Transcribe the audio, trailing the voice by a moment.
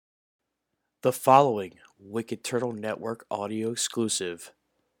The following Wicked Turtle Network audio exclusive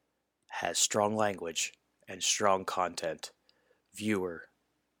has strong language and strong content. Viewer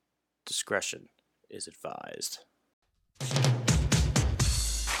discretion is advised.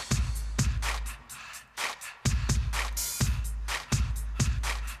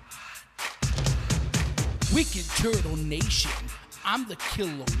 Wicked Turtle Nation, I'm the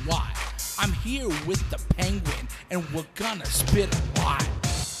Killer Y. I'm here with the Penguin, and we're gonna spit a lot.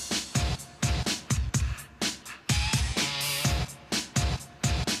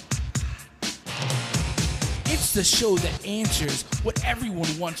 It's the show that answers what everyone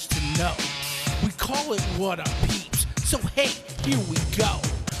wants to know. We call it What Up Peeps, so hey, here we go.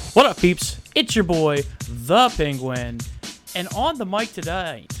 What up, peeps? It's your boy, the Penguin, and on the mic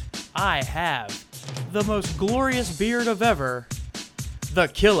tonight, I have the most glorious beard of ever, the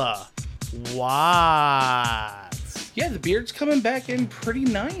Killer Watts. Yeah, the beard's coming back in pretty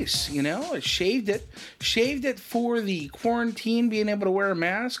nice, you know. I shaved it for the quarantine, being able to wear a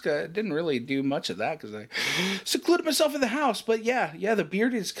mask. Didn't really do much of that because I secluded myself in the house. But yeah, the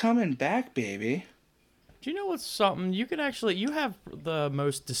beard is coming back, baby. Do you know what's something? You have the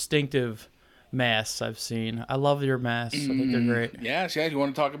most distinctive masks I've seen. I love your masks. I think they're great. Yes. You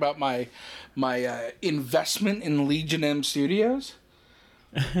want to talk about my investment in Legion M Studios?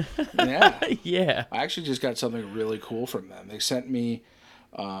 Yeah. Yeah. I actually just got something really cool from them. They sent me,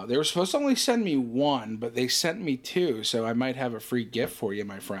 they were supposed to only send me one, but they sent me two, so I might have a free gift for you,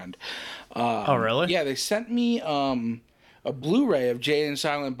 my friend. Oh, really? Yeah, they sent me a Blu-ray of Jay and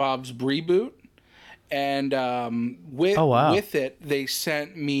Silent Bob's Reboot, and with it, they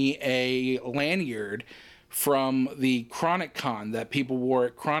sent me a lanyard from the Chronic Con that people wore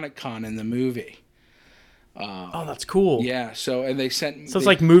at Chronic Con in the movie. Oh, that's cool. Yeah, and they sent... So it's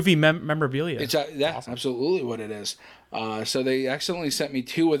like movie memorabilia. It's awesome. Absolutely what it is. So they accidentally sent me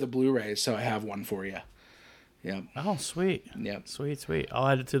two of the Blu-rays, so I have one for you. Yeah. Oh, sweet. Yeah. Sweet. I'll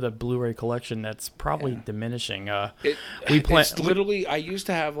add it to the Blu-ray collection. That's probably diminishing. It's literally, I used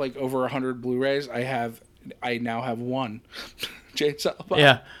to have like over 100 Blu-rays. I now have one. Chainsaw Bob.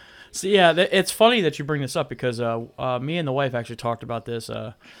 Yeah. So yeah, it's funny that you bring this up because me and the wife actually talked about this.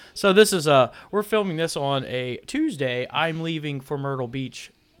 So this is we're filming this on a Tuesday. I'm leaving for Myrtle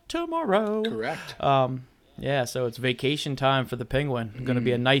Beach tomorrow. Correct. Yeah, so it's vacation time for the Penguin. Going to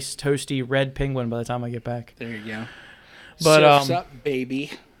be a nice toasty red penguin by the time I get back. There you go. But Surf's up,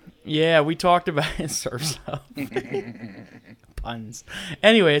 baby. Yeah, we talked about surf's up. Puns.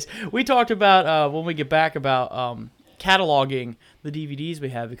 Anyways, we talked about when we get back about cataloging the DVDs we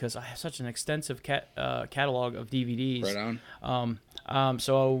have because I have such an extensive catalog of DVDs. Right on.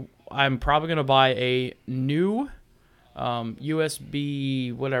 So I'm probably going to buy a new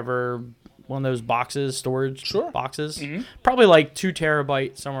USB whatever, one of those boxes, storage boxes. Mm-hmm. Probably like 2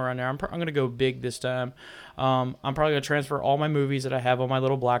 terabyte, somewhere around there. I'm going to go big this time. I'm probably going to transfer all my movies that I have on my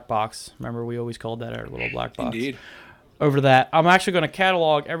little black box. Remember, we always called that our little black box. Indeed. Over that. I'm actually going to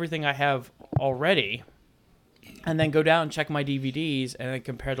catalog everything I have already and then go down and check my DVDs and then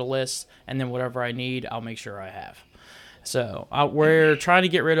compare the lists, and then whatever I need, I'll make sure I have. So we're trying to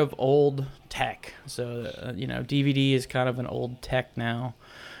get rid of old tech. So, DVD is kind of an old tech now.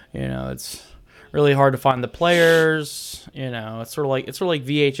 It's really hard to find the players. It's sort of like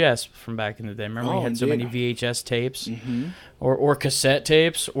VHS from back in the day. Remember, we had so many VHS tapes, or cassette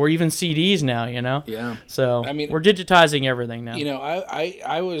tapes, or even CDs now. Yeah. So we're digitizing everything now.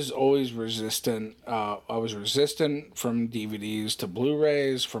 I was always resistant. I was resistant from DVDs to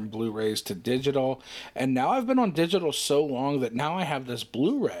Blu-rays, from Blu-rays to digital, and now I've been on digital so long that now I have this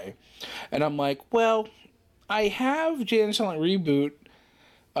Blu-ray, and I'm like, well, I have Jay and Silent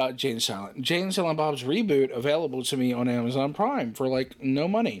Jay and Silent Bob's Reboot available to me on Amazon Prime for like no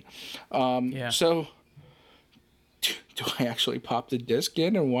money. So do I actually pop the disc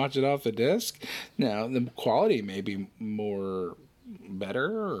in and watch it off the disc? No, the quality may be more better,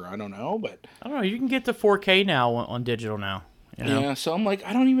 or I don't know, but I don't know. You can get to 4K now on digital now. Yeah, so I'm like,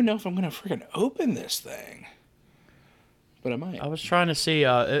 I don't even know if I'm gonna freaking open this thing. But I might. I was trying to see.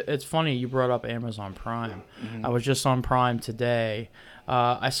 It's funny you brought up Amazon Prime. I was just on Prime today.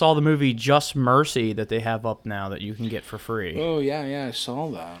 I saw the movie Just Mercy that they have up now that you can get for free. Oh, yeah, I saw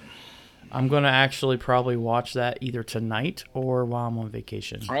that. I'm going to actually probably watch that either tonight or while I'm on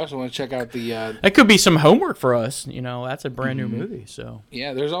vacation. I also want to check out the... That could be some homework for us. That's a brand new movie. So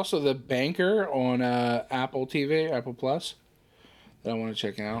yeah, there's also The Banker on Apple TV, Apple Plus, that I want to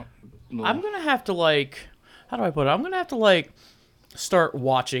check out. I'm going to have to, how do I put it? I'm going to have to, start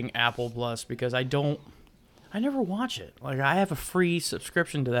watching Apple Plus because I never watch it. I have a free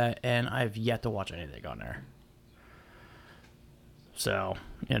subscription to that, and I've yet to watch anything on there. So,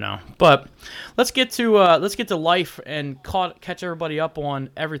 but let's get to life and catch everybody up on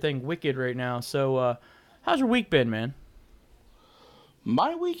everything Wicked right now. So, how's your week been, man?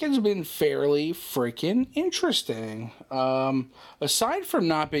 My week has been fairly freaking interesting. Aside from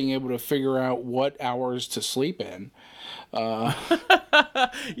not being able to figure out what hours to sleep in.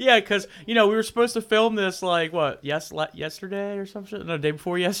 Yeah, because we were supposed to film this yesterday or something, no, day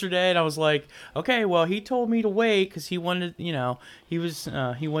before yesterday, and I was like, okay, well, he told me to wait because he wanted, he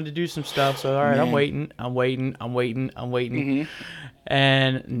wanted to do some stuff. So all right, Man. I'm waiting,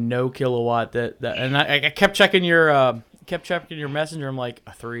 and no Kilowatt. And I kept checking your. Messenger. I'm like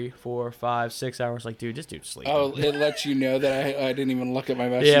 3, 4, 5, 6 hours. Like, dude, this dude's sleeping. Oh, it lets you know that I didn't even look at my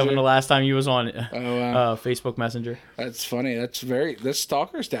messenger. Yeah, when the last time you was on Facebook Messenger. That's funny. That's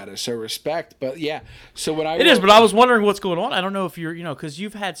stalker status. So respect. But yeah, so when it is. But I was wondering what's going on. I don't know if you're, because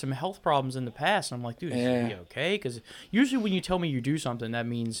you've had some health problems in the past. And I'm like, dude, is he okay? Because usually when you tell me you do something, that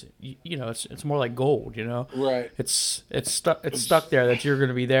means it's more like gold. Right. It's stuck there that you're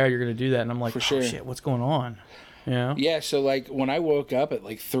gonna be there. You're gonna do that. And I'm like, sure. Shit, what's going on? Yeah. Yeah, so like when I woke up at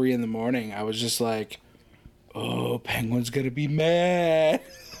like 3 a.m, I was just like, "Oh, Penguin's gonna be mad."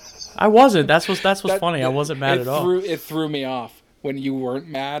 I wasn't. That's what's funny. I wasn't mad at all. It threw me off when you weren't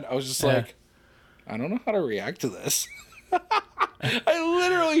mad. I was just like, I don't know how to react to this. I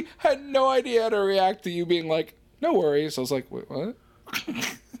literally had no idea how to react to you being like, "No worries." I was like, "Wait, what?"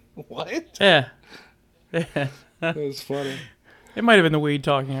 What? Yeah. That was funny. It might have been the weed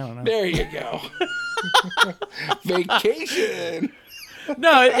talking. I don't know. There you go. Vacation.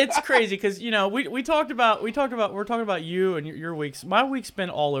 No, it's crazy because we're talking about you and your weeks. My week's been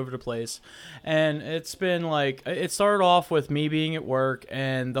all over the place, and it's been like it started off with me being at work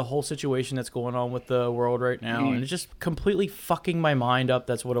and the whole situation that's going on with the world right now, and it's just completely fucking my mind up.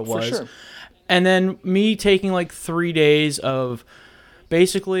 That's what it was. For sure. And then me taking like 3 days of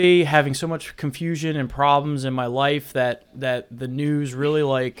basically having so much confusion and problems in my life that the news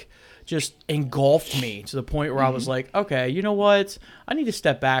really just engulfed me to the point where I was like, okay, you know what? I need to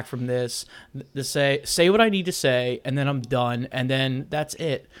step back from this, to say what I need to say, and then I'm done, and then that's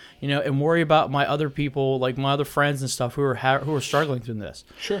it, and worry about my other people, like my other friends and stuff who are struggling through this.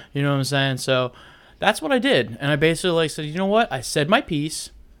 Sure. You know what I'm saying? So that's what I did, and I basically said, you know what? I said my piece.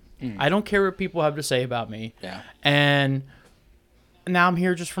 I don't care what people have to say about me. Yeah. And now I'm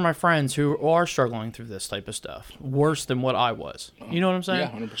here just for my friends who are struggling through this type of stuff, worse than what I was. You know what I'm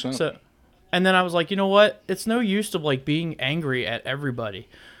saying? Yeah, 100%. So, and then I was like, you know what? It's no use to being angry at everybody.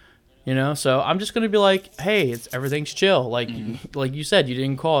 So I'm just gonna be like, hey, everything's chill. Like you said, you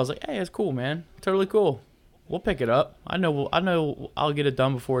didn't call. I was like, hey, it's cool, man. Totally cool. We'll pick it up. I know I'll get it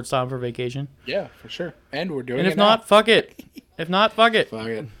done before it's time for vacation. Yeah, for sure. And we're doing it. And if not, fuck it. If not, fuck it. Fuck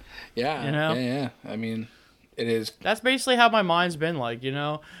it. Yeah. Yeah. I mean, it is. That's basically how my mind's been like,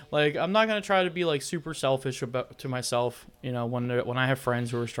 I'm not gonna try to be super selfish to myself, when I have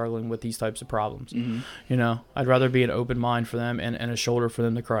friends who are struggling with these types of problems. I'd rather be an open mind for them and a shoulder for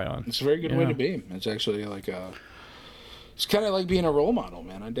them to cry on. It's a very good way to be. It's actually it's kind of like being a role model,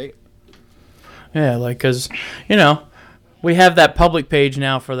 man. I dig it. Yeah, because we have that public page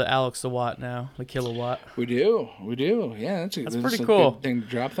now for the Alex the Watt now, the Kilowatt. We do. Yeah, that's pretty cool. Good thing to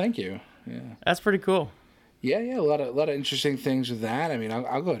drop. Thank you. Yeah. That's pretty cool. Yeah, a lot of interesting things with that. I mean,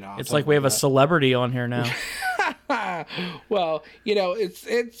 I'll go on. It's like we have a celebrity on here now. Well,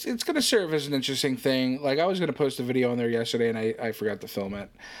 it's going to serve as an interesting thing. Like I was going to post a video on there yesterday, and I forgot to film it.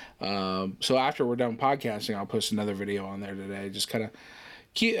 So after we're done podcasting, I'll post another video on there today. Just kind of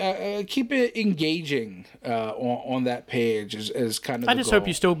keep it engaging on that page is kind of. I just hope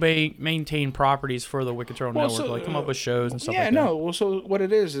you still maintain properties for the Wicked Turtle Network, come up with shows and stuff. Yeah, like no. Well, so what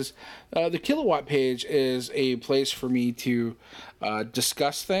it is the Kilowatt page is a place for me to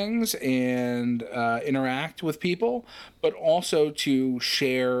discuss things and interact with people, but also to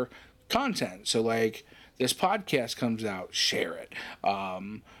share content. So like this podcast comes out, share it.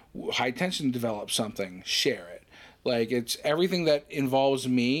 High Tension develops something, share it. Like it's everything that involves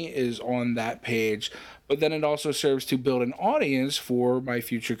me is on that page, but then it also serves to build an audience for my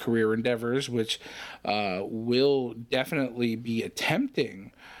future career endeavors, which will definitely be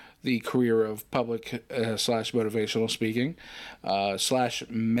attempting the career of public / motivational speaking /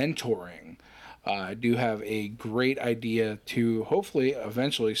 mentoring. I do have a great idea to hopefully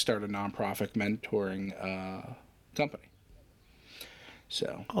eventually start a nonprofit mentoring company.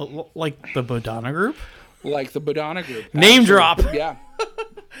 So, like the Bodhana Group. Like the Bodhana Group. Name drop. Yeah.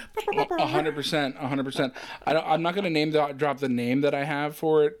 100%. I'm not going to drop the name that I have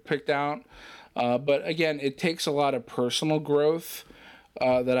for it picked out. But again, it takes a lot of personal growth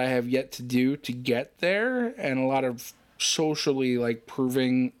that I have yet to do to get there, and a lot of socially like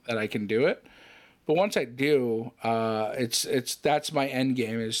proving that I can do it. But once I do, it's that's my end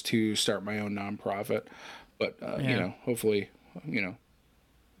game, is to start my own nonprofit. But you know, hopefully, you know,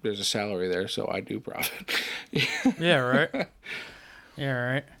 there's a salary there, so I do profit. Yeah, right.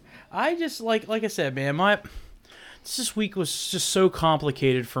 Yeah, right. I just like I said, man, this week was just so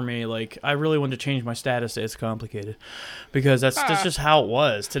complicated for me. Like, I really wanted to change my status to it's complicated, because that's just how it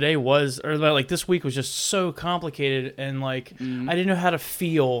was. Today was, or like this week was just so complicated, and like I didn't know how to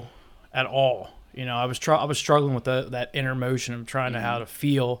feel at all. You know, I was struggling with that inner motion of trying to how to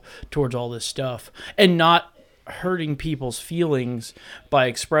feel towards all this stuff, and not hurting people's feelings by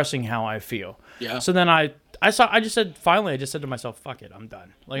expressing how I feel. Yeah. So then I just said to myself, fuck it, I'm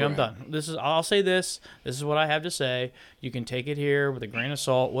done. Like, I'm done. I'll say this. This is what I have to say. You can take it here with a grain of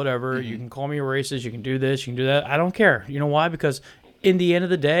salt, whatever. You can call me a racist. You can do this. You can do that. I don't care. You know why? Because in the end of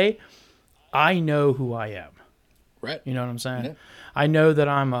the day, I know who I am. Right. You know what I'm saying? Yeah. I know that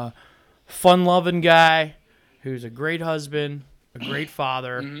I'm a fun-loving guy who's a great husband, a great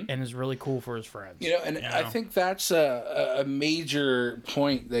father, and is really cool for his friends. You know, and I think that's a major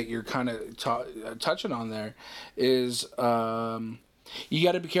point that you're kind of touching on there is you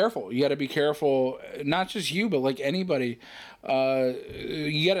got to be careful. You got to be careful, not just you, but like anybody.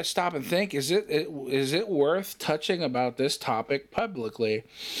 You got to stop and think, is it worth touching about this topic publicly?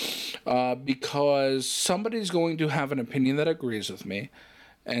 Because somebody's going to have an opinion that agrees with me,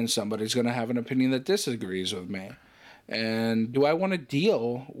 and somebody's going to have an opinion that disagrees with me. And do I want to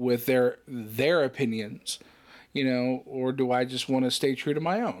deal with their opinions, you know, or do I just want to stay true to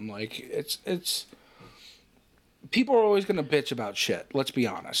my own? Like, it's people are always going to bitch about shit. Let's be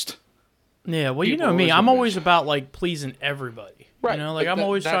honest. Yeah, well, People you know me. always I'm gonna always about like pleasing everybody. Right. You know, like But I'm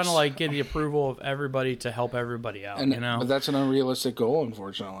always trying to that's- like get the approval of everybody to help everybody out. And You know, but that's an unrealistic goal,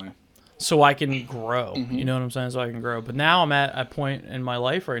 unfortunately. so I can grow. You know what I'm saying? So I can grow. But now I'm at a point in my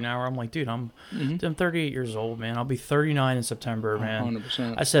life right now where I'm like, dude, I'm 38 years old, man. I'll be 39 in September, man.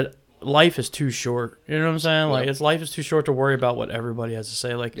 100%. I said life is too short. You know what I'm saying? Like, Yep. life is too short to worry about what everybody has to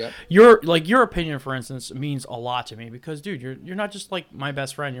say. Like, Yep. your opinion, for instance, means a lot to me, because, dude, you're not just like my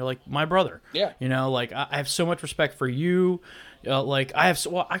best friend. You're like my brother. Yeah. You know, like I have so much respect for you. Like I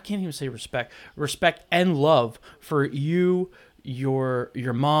can't even say respect and love for you, your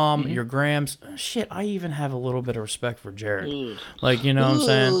mom, your Grams. Shit, I even have a little bit of respect for Jared. Like, you know what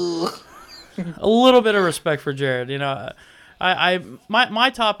I'm saying? A little bit of respect for Jared. You know,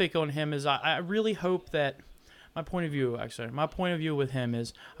 my topic on him is I really hope that my point of view with him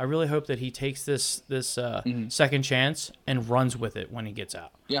is I really hope that he takes this second chance and runs with it when he gets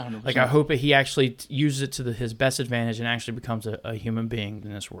out. Yeah, 100%. Like, I hope that he actually uses it to his best advantage and actually becomes a human being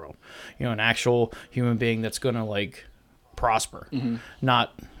in this world. You know, an actual human being that's gonna like prosper,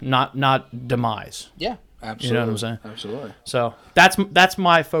 not demise. Yeah, absolutely. You know what I'm saying? Absolutely. So that's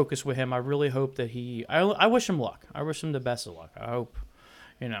my focus with him. I really hope that I wish him luck. I wish him the best of luck. I hope,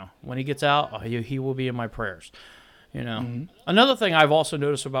 you know, when he gets out, he will be in my prayers. You know, another thing I've also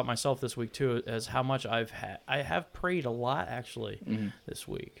noticed about myself this week too is how much I have prayed a lot actually this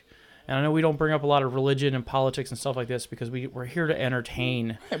week. And I know we don't bring up a lot of religion and politics and stuff like this because we're here to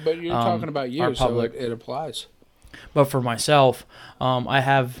entertain. Yeah, but you're talking about you, our so public. it applies. But for myself, I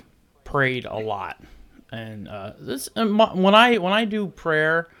have prayed a lot, and when I do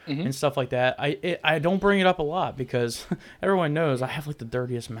prayer and stuff like that, I don't bring it up a lot because everyone knows I have like the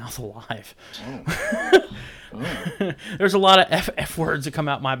dirtiest mouth alive. There's a lot of f words that come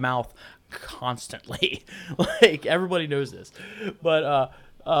out my mouth constantly. Like, everybody knows this, but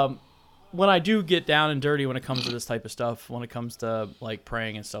when I do get down and dirty when it comes to this type of stuff, when it comes to like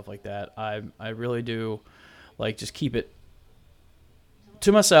praying and stuff like that, I really do. Like, just keep it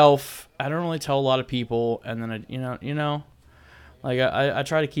to myself. I don't really tell a lot of people, and then I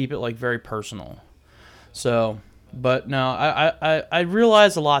try to keep it like very personal. So, but no, I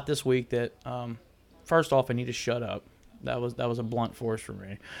realized a lot this week that first off, I need to shut up. That was a blunt force for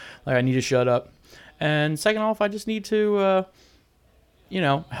me. Like, I need to shut up, and second off, I just need to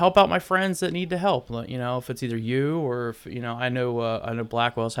help out my friends that need to help. You know, if it's either you or if, I know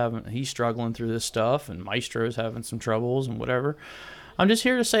Blackwell's he's struggling through this stuff, and Maestro's having some troubles and whatever. I'm just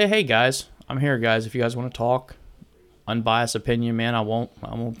here to say, hey guys, I'm here, guys. If you guys want to talk, unbiased opinion, man, I won't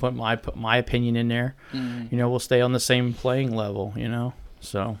put my opinion in there. We'll stay on the same playing level.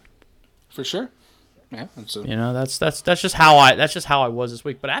 So For sure. Yeah, that's just how I was this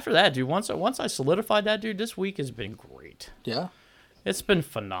week. But after that, dude, once I solidified that, dude, this week has been great. Yeah. It's been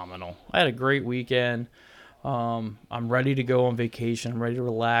phenomenal. I had a great weekend. I'm ready to go on vacation. I'm ready to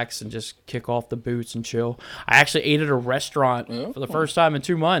relax and just kick off the boots and chill. I actually ate at a restaurant for the first time in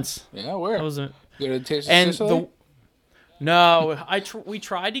 2 months. Yeah, where? That was You got a taste of and Sicily? No, we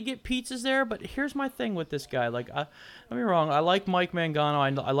tried to get pizzas there, but here's my thing with this guy. Like, don't get me wrong, I like Mike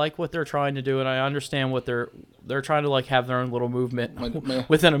Mangano. I like what they're trying to do, and I understand what they're trying to like have their own little movement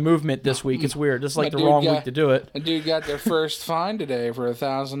within a movement this week. It's weird. This is like the wrong week to do it. A dude got their first fine today for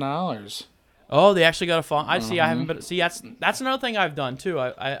 $1,000. Oh, they actually got a fine. I see. I haven't been. See, that's another thing I've done too.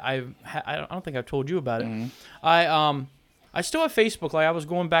 I don't think I've told you about it. I still have Facebook. Like I was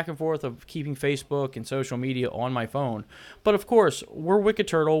going back and forth of keeping Facebook and social media on my phone. But of course, we're Wicked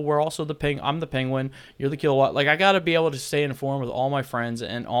Turtle. We're also I'm the Penguin. You're the Kilowatt. Like I got to be able to stay informed with all my friends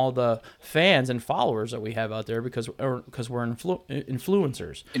and all the fans and followers that we have out there because we're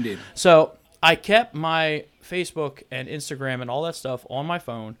influencers. Indeed. So I kept my Facebook and Instagram and all that stuff on my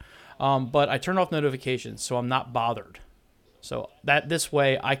phone, but I turned off notifications so I'm not bothered. So that this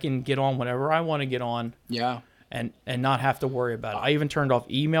way I can get on whenever I want to get on. Yeah. And not have to worry about it. I even turned off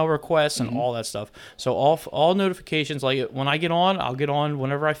email requests and all that stuff. So all notifications, like when I get on, I'll get on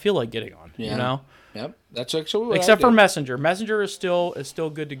whenever I feel like getting on. Yeah. You know. Yep. That's actually what Except I for do. Messenger. Messenger is still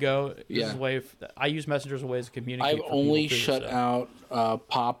good to go. Yeah. This is a way I use Messenger as a way to communicate. I've only shut out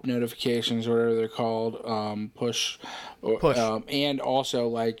pop notifications, or whatever they're called, push. And also,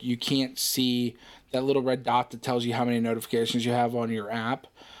 like, you can't see that little red dot that tells you how many notifications you have on your app.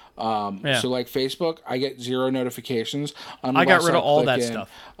 So like Facebook, I get 0 notifications. I got rid of all that stuff.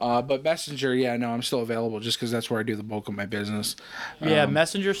 But Messenger, I'm still available just because that's where I do the bulk of my business. Yeah,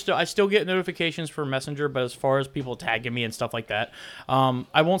 Messenger I still get notifications for Messenger, but as far as people tagging me and stuff like that,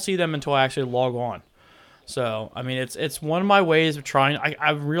 I won't see them until I actually log on. So I mean, it's one of my ways of trying.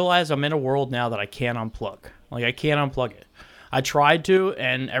 I realize I'm in a world now that I can't unplug. Like I can't unplug it. I tried to,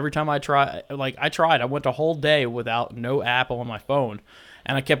 and every time I tried, I went a whole day without no app on my phone.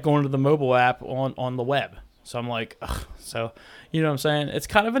 And I kept going to the mobile app on the web. So I'm like, ugh. So, you know what I'm saying? It's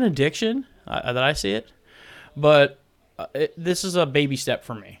kind of an addiction that I see it. But this is a baby step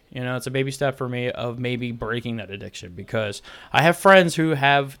for me. You know, it's a baby step for me of maybe breaking that addiction. Because I have friends who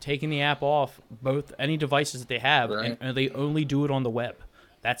have taken the app off any devices that they have. Right. And they only do it on the web.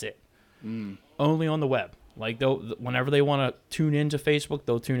 That's it. Only on the web. Like, whenever they want to tune into Facebook,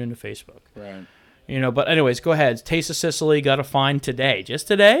 they'll tune into Facebook. Right. You know, but anyways, go ahead. Taste of Sicily got a fine today. Just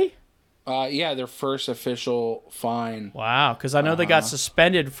today? Yeah, their first official fine. Wow, because I know they got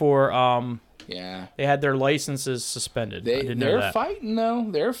suspended for. Yeah. They had their licenses suspended. I didn't know that. Fighting though.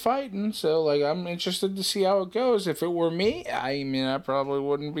 They're fighting. So like, I'm interested to see how it goes. If it were me, I probably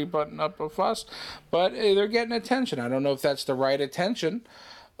wouldn't be putting up a fuss. But they're getting attention. I don't know if that's the right attention.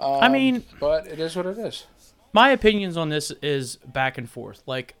 But it is what it is. My opinions on this is back and forth.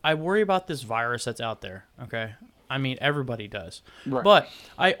 Like, I worry about this virus that's out there, okay? I mean, everybody does. Right. But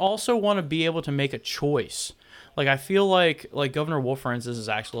I also want to be able to make a choice. Like, I feel like Governor Wolf, for instance, is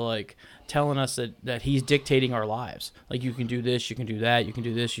actually, like, telling us that he's dictating our lives. Like, you can do this, you can do that, you can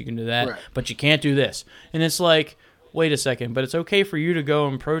do this, you can do that, right. But you can't do this. And it's like, wait a second, but it's okay for you to go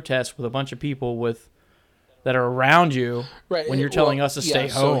and protest with a bunch of people that are around you when you're telling us to stay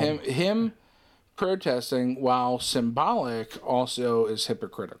home. So him protesting, while symbolic, also is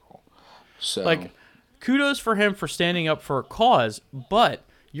hypocritical. So, like, kudos for him for standing up for a cause, but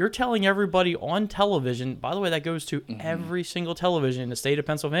you're telling everybody on television, by the way, that goes to every single television in the state of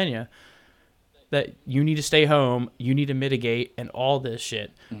Pennsylvania, that you need to stay home, you need to mitigate, and all this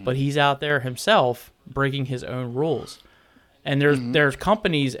shit. But he's out there himself breaking his own rules. And there's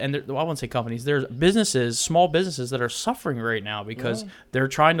companies, and I won't say companies, there's businesses, small businesses that are suffering right now because they're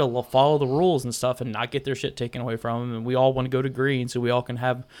trying to follow the rules and stuff and not get their shit taken away from them. And we all want to go to green so we all can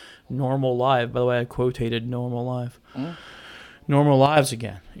have normal life. By the way, I quotated normal life. Normal lives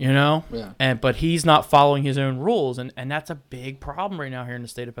again, you know? Yeah. But he's not following his own rules, and that's a big problem right now here in the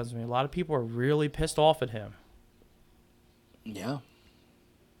state of Pennsylvania. A lot of people are really pissed off at him. Yeah.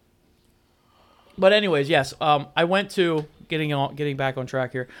 But anyways, yes, I went to getting back on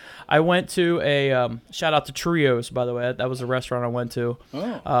track here. I went to a shout out to Trios, by the way. That was a restaurant I went to.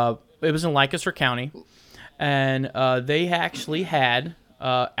 It was in Lancaster County, and they actually had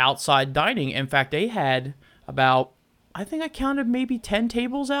outside dining. In fact, they had about, I think I counted maybe 10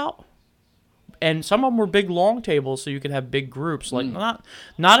 tables out, and some of them were big long tables, so you could have big groups, like not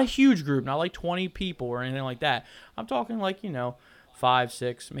a huge group, not like 20 people or anything like that. I'm talking like 5,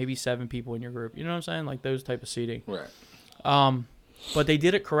 6, maybe 7 people in your group. You know what I'm saying? Like those type of seating. Right. But they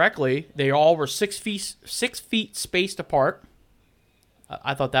did it correctly. They all were 6 feet spaced apart.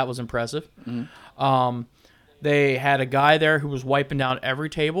 I thought that was impressive. They had a guy there who was wiping down every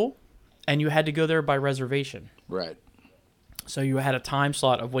table, and you had to go there by reservation. Right. So you had a time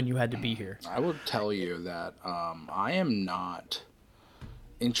slot of when you had to be here. I would tell you that I am not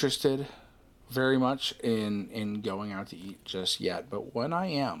interested very much in going out to eat just yet, but when I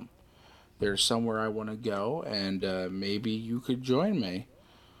am, there's somewhere I want to go, and maybe you could join me.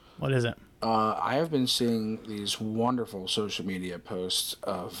 What is it? I have been seeing these wonderful social media posts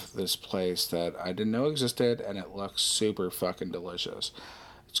of this place that I didn't know existed, and it looks super fucking delicious.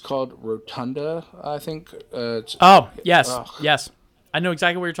 It's called Rotunda, I think. Oh, yes. Ugh. Yes. I know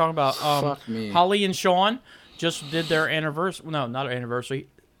exactly what you're talking about. Fuck me. Holly and Sean just did their anniversary. No, not anniversary.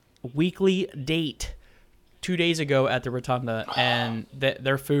 Weekly date 2 days ago at the Rotunda, and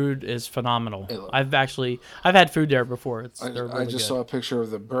their food is phenomenal. I've had food there before. They're really I just good. saw a picture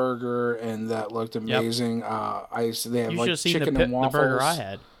of the burger, and that looked amazing. They have You should like have seen chicken the and waffles. burger I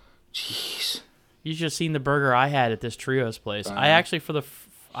had. Jeez. You should have seen the burger I had at this Trios place.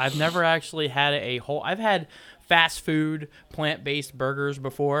 I've never actually had I've had fast food plant-based burgers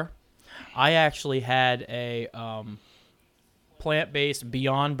before. I actually had a plant-based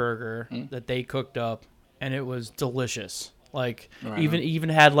Beyond Burger that they cooked up, and it was delicious. Like even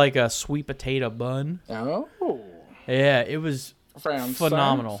had like a sweet potato bun. Oh. Yeah, it was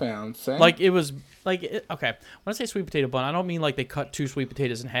phenomenal. Fancy. Like it was okay. When I say sweet potato bun, I don't mean like they cut 2 sweet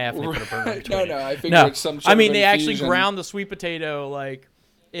potatoes in half and they put a burger in between. No, I figure it's some sort I mean of they actually infusion. ground the sweet potato like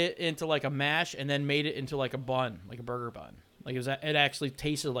it into like a mash and then made it into like a bun, like a burger bun. Like it actually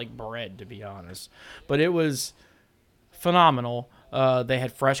tasted like bread, to be honest. But it was phenomenal. They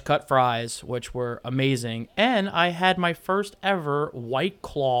had fresh cut fries, which were amazing, and I had my first ever White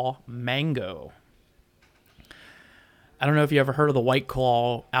Claw mango. I don't know if you ever heard of the White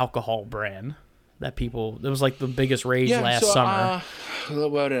Claw alcohol brand. It was like the biggest rage last summer.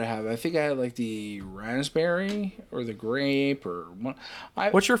 What did I have? I think I had like the raspberry or the grape or what.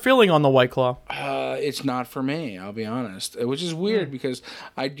 What's your feeling on the White Claw? It's not for me, I'll be honest. Which is weird because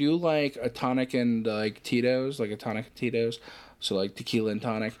I do like a tonic and like Tito's, like a tonic and Tito's. So like tequila and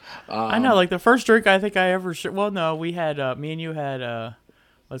tonic. I know, like the first drink I think I ever well, no, we had me and you had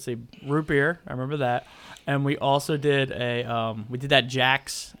let's see, root beer. I remember that. And we also did we did that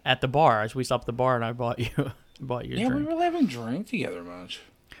Jack's at the bar. As we stopped at the bar and I bought you your drink. Yeah, we really haven't drank together much.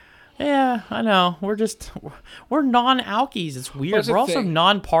 Yeah, I know. We're non-alkies. It's weird. We're also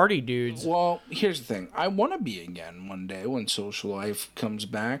non-party dudes. Well, here's the thing. I want to be again one day when social life comes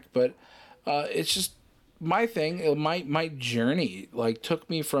back, but it's just my thing. My journey like took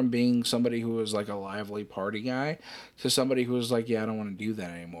me from being somebody who was like a lively party guy to somebody who was like, yeah, I don't want to do that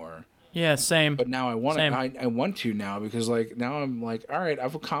anymore. Yeah, same. But now I want to. I want to now because like now I'm like, all right,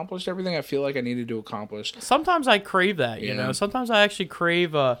 I've accomplished everything I feel like I needed to accomplish. Sometimes I crave that, you know. Sometimes I actually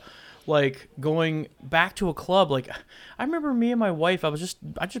crave like going back to a club. Like I remember me and my wife. I just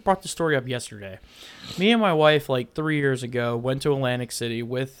brought the story up yesterday. Me and my wife, like 3 years ago, went to Atlantic City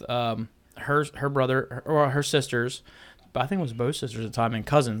with her brother or her sisters. But I think it was both sisters at the time and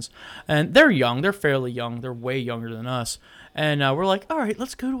cousins. And they're young. They're fairly young. They're way younger than us. And we're like, all right,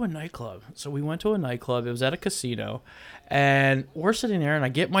 let's go to a nightclub. So we went to a nightclub. It was at a casino. And we're sitting there, and I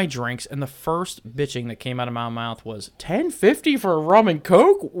get my drinks. And the first bitching that came out of my mouth was, $10.50 for a rum and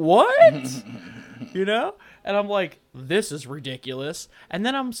Coke? What? You know? And I'm like, this is ridiculous. And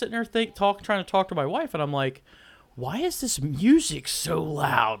then I'm sitting there trying to talk to my wife. And I'm like, why is this music so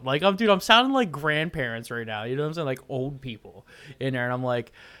loud? Like, I'm sounding like grandparents right now. You know what I'm saying? Like old people in there. And I'm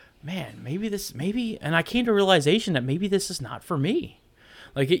like, man, and I came to realization that maybe this is not for me.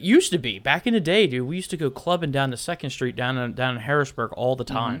 Like it used to be back in the day, dude. We used to go clubbing down to 2nd Street down in Harrisburg all the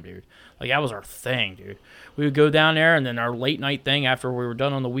time, dude. Like that was our thing, dude. We would go down there, and then our late night thing after we were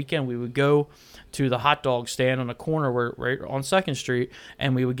done on the weekend, we would go to the hot dog stand on the corner right on 2nd Street,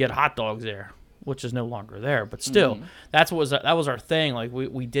 and we would get hot dogs there, which is no longer there, but still, that was our thing. Like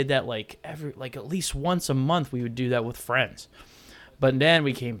we did that like at least once a month. We would do that with friends. But then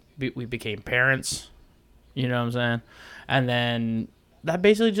we became parents, you know what I'm saying? And then that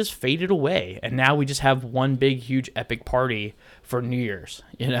basically just faded away. And now we just have one big, huge, epic party for New Year's,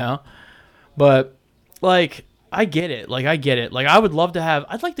 you know? But, like, I get it. Like, I would love to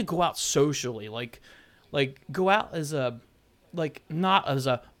I'd like to go out socially. Like go out as a, like, not as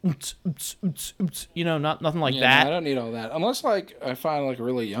a, you know, nothing like that. I don't need all that unless like I find like a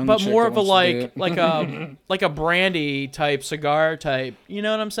really young. But chick more that of a wants to like like a brandy type cigar type. You know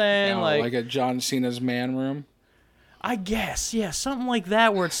what I'm saying? like a John Cena's Man Room. I guess, yeah, something like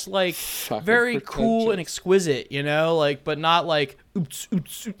that where it's like Fucking very cool and exquisite, you know, like but not like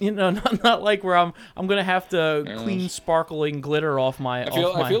you know, not like where I'm gonna have to clean sparkling glitter off my. I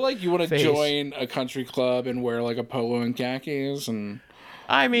feel like you want to face. join a country club and wear like a polo and khakis and.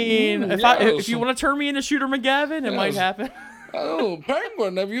 I mean, if you want to turn me into Shooter McGavin, it might happen. Oh,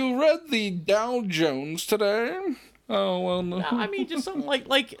 Penguin, have you read the Dow Jones today? Oh well, no. I mean, just something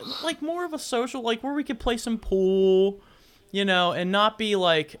like more of a social, like where we could play some pool, and not be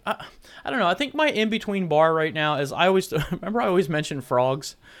like I don't know. I think my in between bar right now is I always mention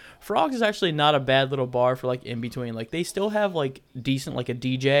Frogs. Frogs is actually not a bad little bar for like in between. Like they still have like decent like a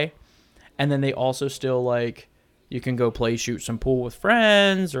DJ, and then they also still like you can go shoot some pool with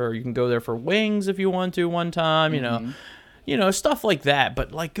friends, or you can go there for wings if you want to one time. Stuff like that.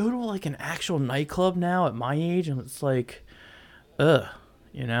 But like go to like an actual nightclub now at my age, and it's like, ugh,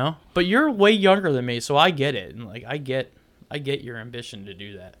 But you're way younger than me, so I get it, and like I get your ambition to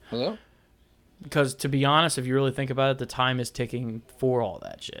do that. Hello? Because to be honest, if you really think about it, the time is ticking for all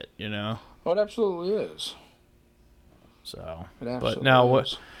that shit, Oh, it absolutely is. So, It absolutely but no,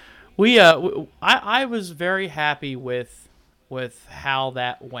 is. I was very happy with how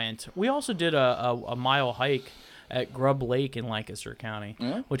that went. We also did a mile hike at Grub Lake in Lancaster County,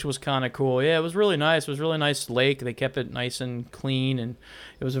 which was kind of cool. Yeah, it was really nice. It was a really nice lake. They kept it nice and clean, and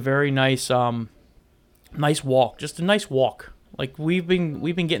it was a very nice nice walk. Just a nice walk. Like we've been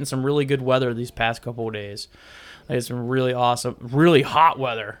getting some really good weather these past couple of days. Like it's been really awesome, really hot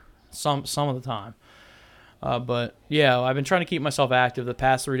weather some of the time. But yeah, I've been trying to keep myself active the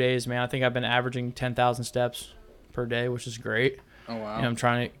past 3 days, man. I think I've been averaging 10,000 steps per day, which is great. Oh wow. And I'm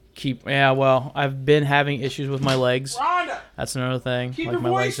trying to keep. Yeah, well, I've been having issues with my legs. Rhonda, that's another thing. keep like your my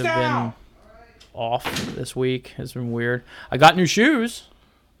voice legs have down. been off this week. It's been weird. I got new shoes.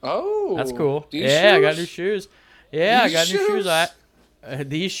 Oh, That's cool. These Yeah, shoes? I got new shoes. Yeah, These I got new shoes. shoes?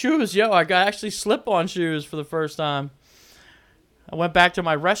 These shoes, I got actually slip-on shoes for the first time. I went back to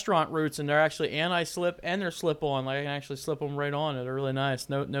my restaurant roots, and they're actually anti-slip and they're slip-on. Like I can actually slip them right on. They're really nice.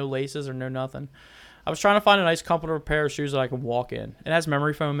 No laces or no nothing. I was trying to find a nice, comfortable pair of shoes that I can walk in. It has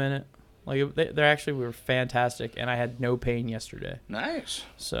memory foam in it. Like they actually were fantastic, and I had no pain yesterday. Nice.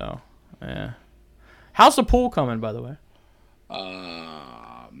 So, yeah. How's the pool coming, by the way?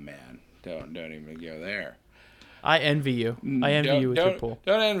 Man, don't even go there. I envy you. I envy you with your pool.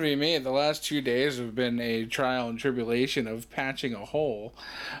 Don't envy me. The last 2 days have been a trial and tribulation of patching a hole,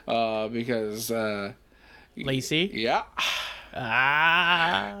 because Lacey? yeah.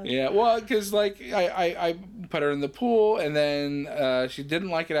 Ah. Yeah, well, because like I put her in the pool, and then she didn't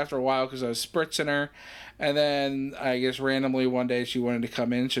like it after a while because I was spritzing her, and then I guess randomly one day she wanted to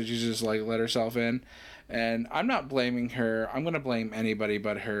come in, so she just like let herself in, and I'm not blaming her. I'm gonna blame anybody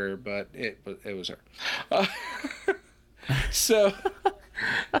but her, but it was her. So,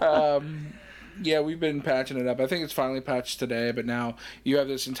 yeah, we've been patching it up. I think it's finally patched today, but now you have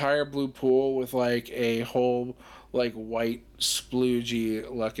this entire blue pool with like a whole like white sploogey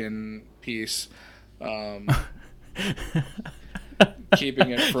looking piece,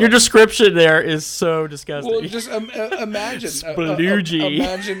 keeping it from... Your description there is so disgusting. Well, just imagine Sploogey.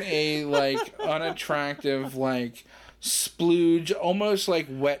 imagine a like unattractive like splooge, almost like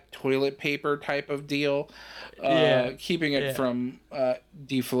wet toilet paper type of deal, keeping it from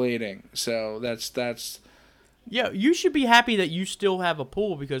deflating. So that's Yeah, you should be happy that you still have a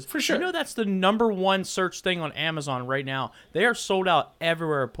pool, because For sure. that's the #1 search thing on Amazon right now. They are sold out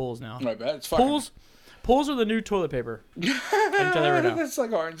everywhere at pools now. I bet it's fucking... Pools are the new toilet paper. I can tell you right now. That's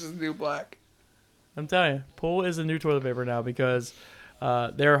like orange is the new black. I'm telling you, pool is the new toilet paper now, because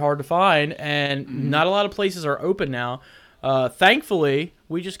they're hard to find, and not a lot of places are open now. Thankfully,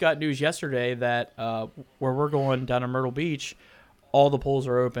 we just got news yesterday that where we're going down to Myrtle Beach, all the pools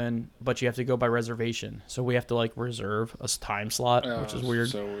are open, but you have to go by reservation. So we have to like reserve a time slot, which is weird.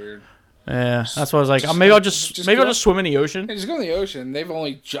 So weird. Yeah, that's what I was like. Maybe I'll just swim in the ocean. Hey, just go in the ocean. They've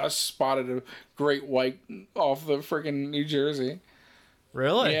only just spotted a great white off the freaking New Jersey.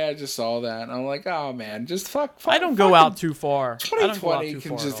 Really? Yeah, I just saw that. And I'm like, oh man, just fuck. I don't go out too far. 2020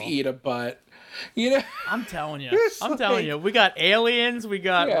 can just eat a butt. You know? I'm telling you. I'm telling you. We got aliens. We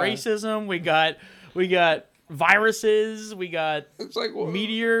got racism. We got viruses. We got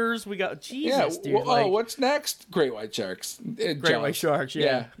meteors. We got Jesus, dude. What's next? Great white sharks. Great white sharks.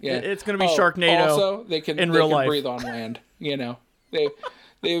 Yeah. It's gonna be Oh, Sharknado. Also, they can real life. breathe on land. You know,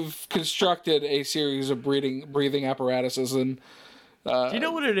 they've constructed a series of breathing apparatuses, and do you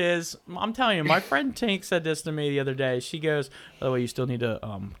know what it is? I'm telling you, my friend Tink said this to me the other day. She goes, by the way, you still need to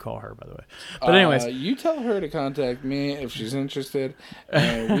call her, by the way. But anyways, you tell her to contact me if she's interested,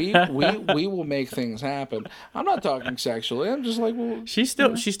 and we will make things happen. I'm not talking sexually. I'm just like, well, she's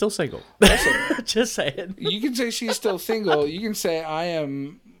still single. Just saying. You can say she's still single. You can say I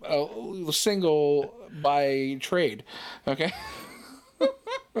am single by trade. Okay.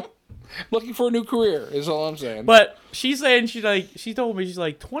 Looking for a new career is all I'm saying. But she told me, she's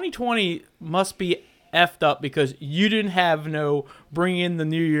like, 2020 must be effed up because you didn't have bring in the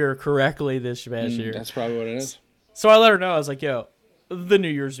new year correctly this past year. That's probably what it is. So I let her know. I was like, "Yo, the New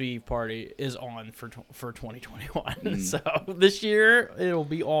Year's Eve party is on for 2021. So this year it'll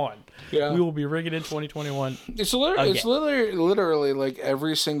be on. Yeah. We will be rigging in 2021. It's literally like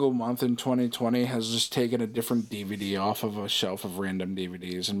every single month in 2020 has just taken a different DVD off of a shelf of random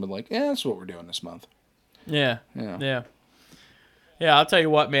DVDs and been like, yeah, that's what we're doing this month. Yeah. I'll tell you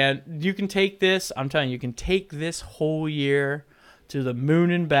what, man. You can take this. I'm telling you, you can take this whole year to the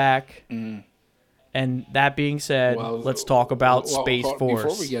moon and back. And that being said, let's talk about Space Force.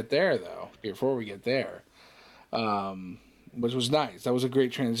 Before we get there, which was nice. That was a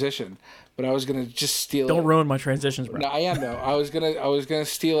great transition. But I was gonna just steal. Don't ruin my transitions, bro. No, I am though. I was gonna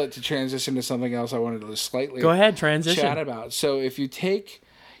steal it to transition to something else. I wanted to slightly go ahead, transition. Chat about. So if you take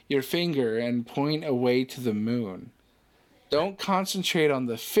your finger and point away to the moon, don't concentrate on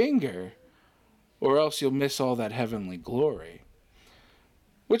the finger, or else you'll miss all that heavenly glory.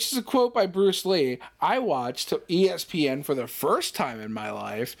 Which is a quote by Bruce Lee. I watched ESPN for the first time in my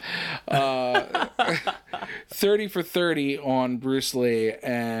life. 30 for 30 on Bruce Lee,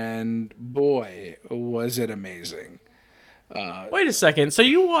 and boy, was it amazing. Wait a second. So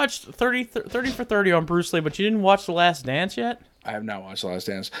you watched 30 for 30 on Bruce Lee, but you didn't watch The Last Dance yet? I have not watched The Last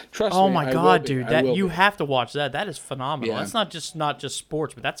Dance. Trust me. Oh my god, dude! You be. have to watch that. That is phenomenal. Yeah. That's not just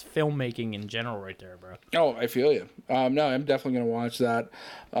sports, but that's filmmaking in general, right there, bro. Oh, I feel you. No, I'm definitely gonna watch that.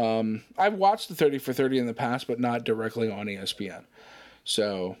 I've watched the 30 for 30 in the past, but not directly on ESPN.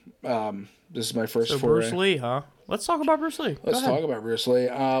 So this is my first. So foray. Bruce Lee, huh? Let's talk about Bruce Lee. Let's talk about Bruce Lee.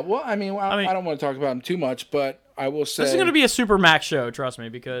 I don't want to talk about him too much, but I will say this is going to be a super max show. Trust me,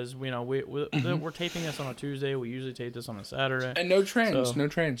 because we're taping this on a Tuesday. We usually tape this on a Saturday. And no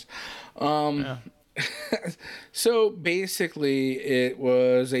trains. Yeah. So basically, it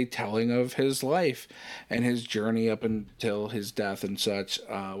was a telling of his life and his journey up until his death and such,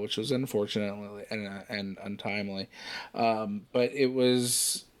 which was unfortunately and untimely. But it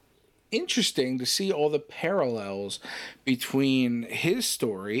was interesting to see all the parallels between his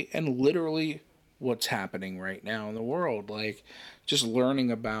story and literally what's happening right now in the world. Like, just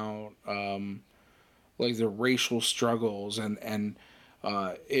learning about like the racial struggles and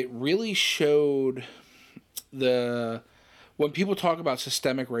it really showed when people talk about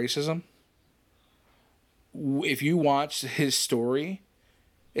systemic racism, if you watch his story,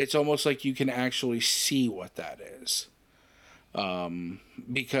 it's almost like you can actually see what that is.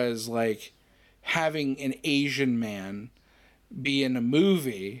 Because like having an Asian man be in a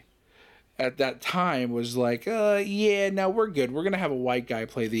movie at that time was like, yeah, no, we're good. We're going to have a white guy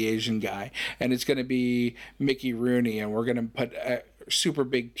play the Asian guy, and it's going to be Mickey Rooney, and we're going to put super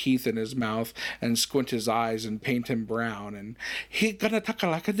big teeth in his mouth and squint his eyes and paint him brown, and he's going to talk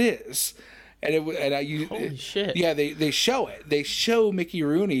like this. Holy shit. Yeah, they show it. They show Mickey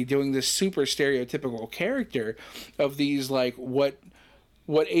Rooney doing this super stereotypical character of these, like, what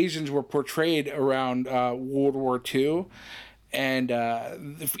Asians were portrayed around World War II. And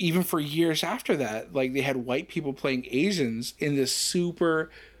even for years after that, like, they had white people playing Asians in this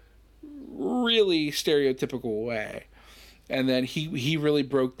super, really stereotypical way. And then he really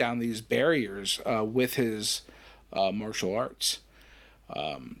broke down these barriers with his martial arts.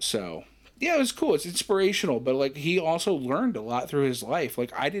 So... yeah, it was cool. It's inspirational, but like he also learned a lot through his life.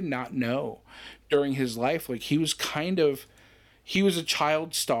 Like I did not know during his life, like he was a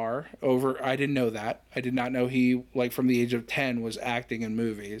child star over. I didn't know that. I did not know he, like, from the age of 10 was acting in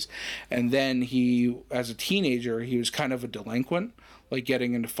movies. And then he, as a teenager, he was kind of a delinquent, like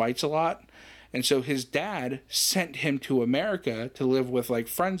getting into fights a lot. And so his dad sent him to America to live with like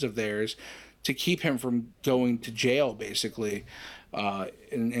friends of theirs to keep him from going to jail, basically.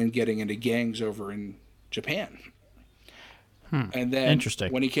 And getting into gangs over in Japan. And then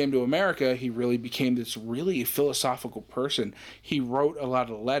when he came to America, he really became this really philosophical person. He wrote a lot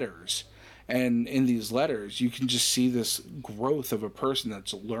of letters. And in these letters, you can just see this growth of a person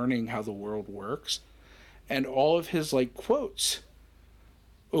that's learning how the world works. And all of his like quotes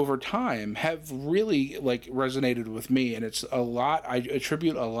over time have really like resonated with me. And it's a lot, I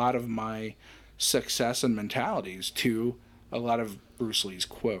attribute a lot of my success and mentalities to a lot of Bruce Lee's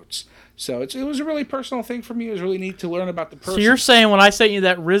quotes. So it was a really personal thing for me. It was really neat to learn about the person. So you're saying when I sent you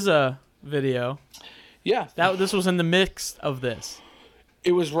that RZA video, yeah, this was in the mix of this?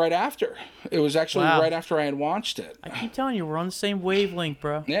 It was right after. It was actually right after I had watched it. I keep telling you, we're on the same wavelength,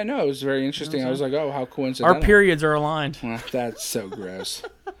 bro. Yeah, no, it was very interesting. I was like, oh, how coincidental. Our periods are aligned. That's so gross.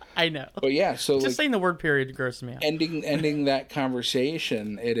 I know. But yeah, so just like, saying the word period grosses me out. Ending that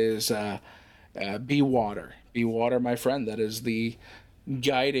conversation, it is be water. Be water, my friend. That is the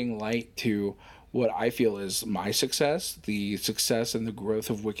guiding light to what I feel is my success. The success and the growth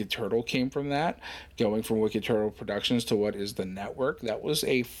of Wicked Turtle came from that, going from Wicked Turtle Productions to what is the network. That was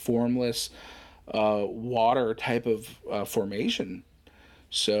a formless water type of formation.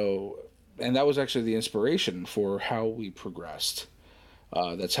 So, and that was actually the inspiration for how we progressed.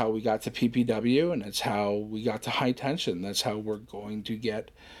 That's how we got to PPW, and that's how we got to High Tension. That's how we're going to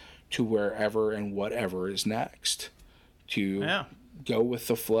get to wherever and whatever is next, to go with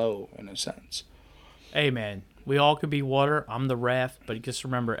the flow in a sense. Hey, man, we all could be water. I'm the raft, but just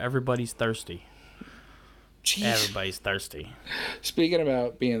remember, everybody's thirsty. Jeez. Everybody's thirsty. Speaking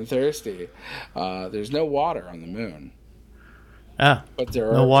about being thirsty, there's no water on the moon. Yeah, but there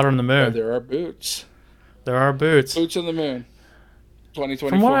are no water on the moon. There are boots. There are boots. Boots on the moon. 2024.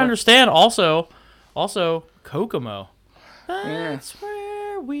 From what I understand, also Kokomo. That's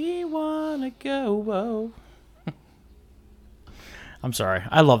where we wanna go. Whoa. I'm sorry.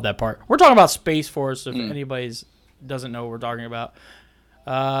 I love that part. We're talking about Space Force, if anybody doesn't know what we're talking about.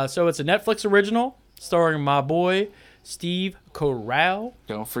 So it's a Netflix original starring my boy, Steve Carell.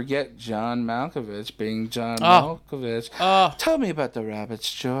 Don't forget John Malkovich being John Malkovich. Tell me about the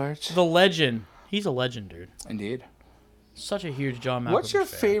rabbits, George. The legend. He's a legend, dude. Indeed. Such a huge John Malkovich What's your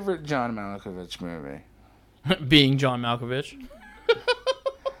fan. favorite John Malkovich movie? Being John Malkovich.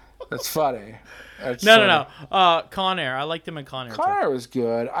 That's funny. No. Con Air. I liked him in Con Air. Con Air was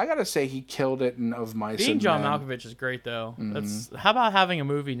good. I gotta say he killed it in Of Mice Being and John Men. Malkovich is great, though. How about having a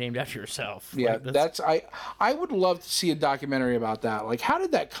movie named after yourself? Yeah, Like, I would love to see a documentary about that. Like, how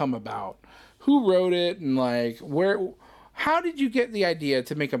did that come about? Who wrote it, and like how did you get the idea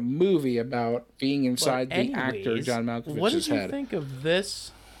to make a movie about being inside the actor John Malkovich's head? What did you think of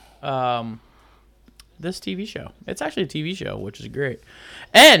this? This TV show. It's actually a TV show, which is great.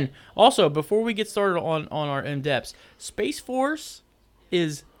 And also, before we get started on our in-depths, Space Force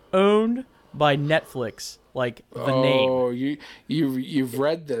is owned by Netflix, like the name. Oh, you've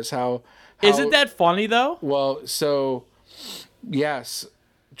read this. How Isn't that funny though? Well, so yes,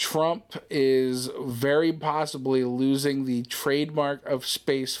 Trump is very possibly losing the trademark of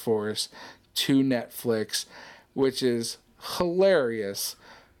Space Force to Netflix, which is hilarious,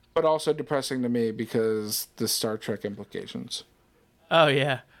 but also depressing to me because the Star Trek implications. Oh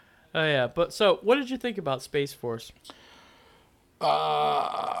yeah. But so, what did you think about Space Force?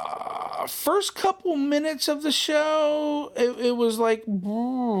 First couple minutes of the show, it was like,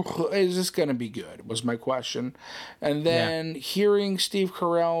 is this gonna be good? Was my question, and then hearing Steve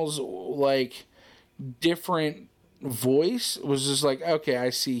Carell's like different voice was just like, okay, I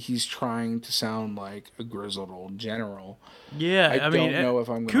see he's trying to sound like a grizzled old general. Yeah, I don't know if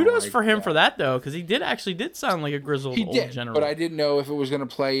I'm gonna kudos like for him that. for that though, because he did sound like a grizzled old general. But I didn't know if it was gonna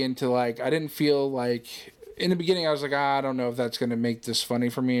play into like, I didn't feel like in the beginning I was like, I don't know if that's gonna make this funny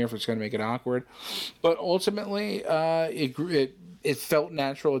for me or if it's gonna make it awkward. But ultimately, it felt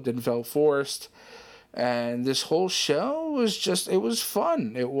natural. It didn't feel forced. And this whole show was just, it was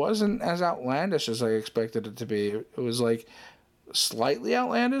fun. It wasn't as outlandish as I expected it to be. It was like slightly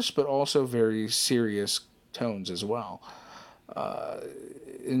outlandish, but also very serious tones as well.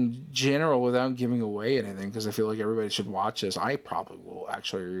 In general, without giving away anything, because I feel like everybody should watch this. I probably will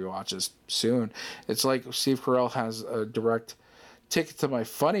actually rewatch this soon. It's like Steve Carell has a direct ticket to my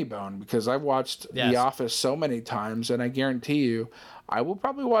funny bone, because I've watched The Office so many times, and I guarantee you, I will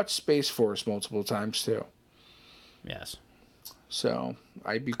probably watch Space Force multiple times too. Yes. So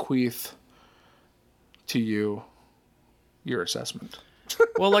I bequeath to you your assessment.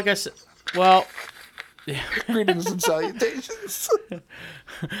 Well, like I said, Greetings and salutations.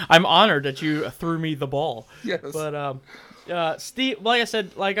 I'm honored that you threw me the ball. Yes. But Steve, like I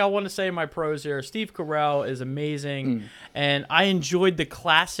said, like I want to say in my pros here, Steve Carell is amazing, and I enjoyed the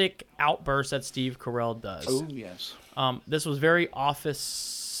classic outbursts that Steve Carell does. Oh yes. This was very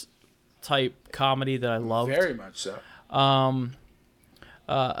Office type comedy that I loved. Very much so.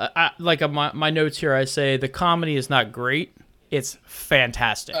 My notes here, I say the comedy is not great. It's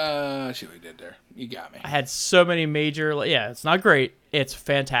fantastic. I see what you did there. You got me. I had so many major. It's not great. It's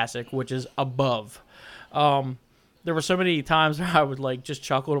fantastic, which is above. There were so many times where I would like just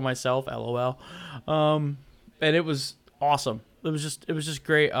chuckle to myself, LOL. And it was awesome. It was just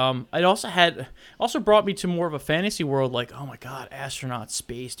great. It also brought me to more of a fantasy world. Like, oh my god, astronaut,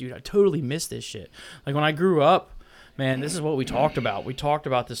 space, dude! I totally missed this shit. Like when I grew up, man, this is what we talked about. We talked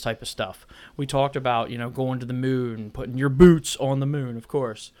about this type of stuff. We talked about going to the moon, putting your boots on the moon, of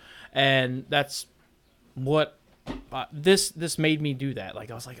course, and that's what this made me do. That like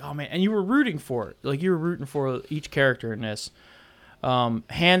I was like, oh man, and you were rooting for it. Like you were rooting for each character in this.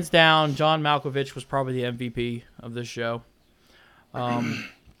 Hands down, John Malkovich was probably the MVP of this show.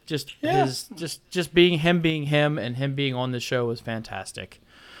 Just Yeah. his just being him and him being on the show was fantastic.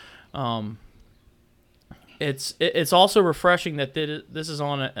 It's also refreshing that this is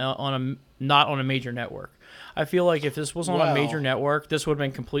on a not on a major network. I feel like if this was on a major network, this would have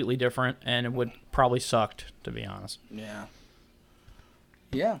been completely different, and it would probably sucked, to be honest. Yeah.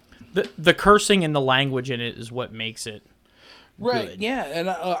 Yeah. The cursing and the language in it is what makes it Right. good. Yeah, and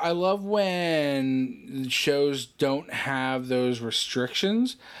I love when shows don't have those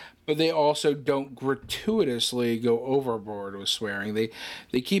restrictions, but they also don't gratuitously go overboard with swearing.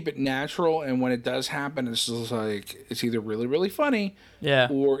 They keep it natural, and when it does happen, it's just like it's either really really funny, Yeah.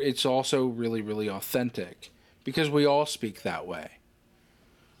 or it's also really really authentic because we all speak that way.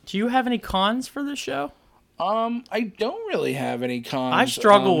 Do you have any cons for this show? I don't really have any cons. I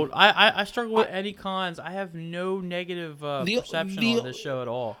struggled. I struggle with any cons. I have no negative perception on this show at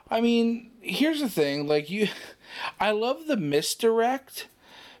all. I mean, here's the thing. Like I love the misdirect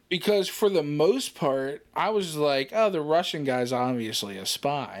because for the most part, I was like, oh, the Russian guy's obviously a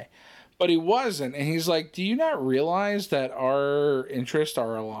spy. But he wasn't. And he's like, do you not realize that our interests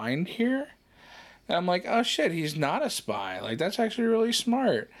are aligned here? And I'm like, oh, shit, he's not a spy. Like, that's actually really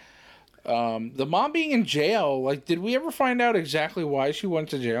smart. The mom being in jail, like, did we ever find out exactly why she went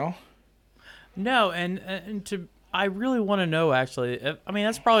to jail? No, and I really want to know, actually. I mean,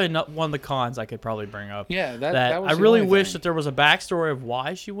 that's probably not one of the cons I could probably bring up. Yeah, that was I the really only wish thing. that there was a backstory of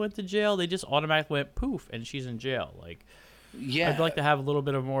why she went to jail. They just automatically went poof, and she's in jail. Like, Yeah. I'd like to have a little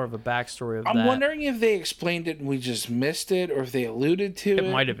bit of more of a backstory of that. I'm wondering if they explained it and we just missed it, or if they alluded to it.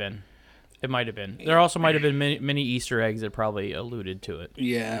 It might have been. It might have been. There also might have been many Easter eggs that probably alluded to it.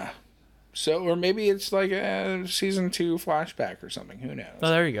 Yeah. So, or maybe it's like a season 2 flashback or something. Who knows? Oh,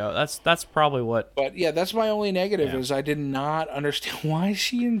 there you go. That's probably what. But yeah, that's my only negative Yeah. is I did not understand why is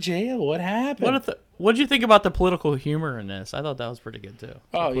she in jail. What happened? What did you think about the political humor in this? I thought that was pretty good too.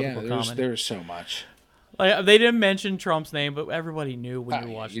 Oh The yeah, political comedy. there's so much. Like, they didn't mention Trump's name, but everybody knew when Oh, you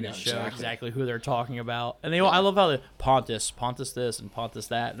were yeah, watching you know the show exactly. exactly who they're talking about. And I love how they Pontus this and Pontus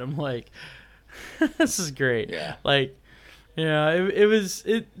that, and I'm like, this is great. Yeah. Like, yeah,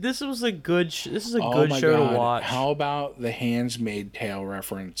 this was a good this is a Oh good my show God. to watch. How about the Handmaid's Tale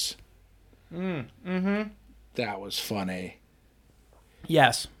reference? That was funny.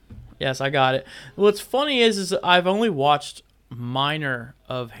 Yes, I got it. What's funny is I've only watched minor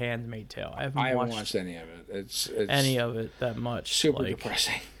of Handmaid's Tale. I haven't watched any of it. It's any of it that much. super like,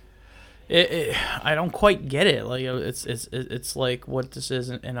 depressing. I don't quite get it. Like it's like what this is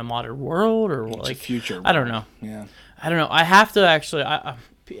in a modern world, or It's like a future. I don't know. Yeah. I don't know. I have to actually.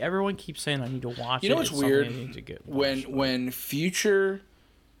 Everyone keeps saying I need to watch it. You know what's It's something weird? I need to get When watched.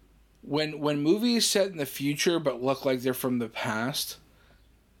 when movies set in the future but look like they're from the past,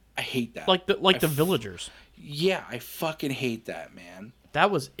 I hate that. like the Villagers. Yeah, I fucking hate that, man.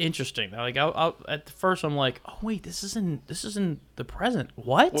 That was interesting. Like I at first I'm like, oh wait, this isn't the present.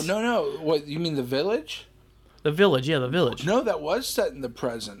 What? Well, no. What you mean, The Village? The Village, yeah, the Village. No, that was set in the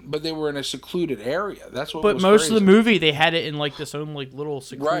present, but they were in a secluded area. That's what. But was most of the crazy. movie, they had it in like this own like little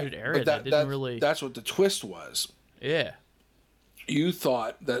secluded area but that didn't really. That's what the twist was. Yeah. You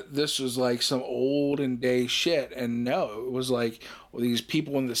thought that this was like some olden day shit, and no, it was like these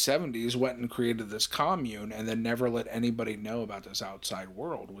people in the 70s went and created this commune and then never let anybody know about this outside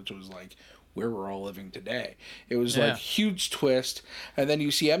world, which was like where we're all living today. It was Yeah. like huge twist, and then you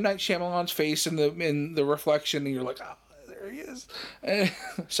see M. Night Shyamalan's face in the reflection, and you're like, oh, there he is. And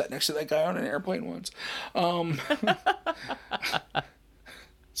sat next to that guy on an airplane once.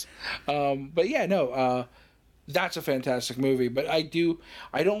 But yeah, no, that's a fantastic movie. But I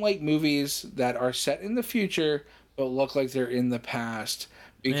don't like movies that are set in the future but look like they're in the past,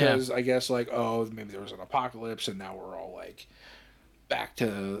 because I guess like, oh, maybe there was an apocalypse and now we're all like back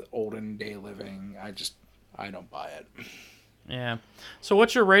to olden day living. I don't buy it. Yeah. So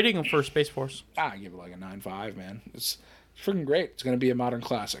what's your rating for Space Force? I give it like a 9.5, man. It's freaking great. It's gonna be a modern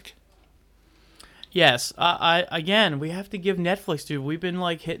classic. Yes, I again, we have to give Netflix, dude. We've been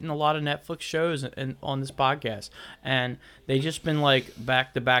like hitting a lot of Netflix shows on this podcast, and they just been like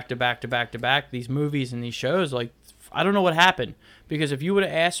back to back to back to back to back these movies and these shows. Like, I don't know what happened, because if you would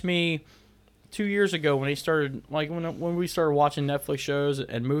have asked me 2 years ago when they started, like when we started watching Netflix shows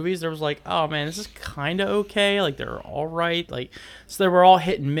and movies, there was like, oh man, this is kind of okay. Like, they're all right. Like, so they were all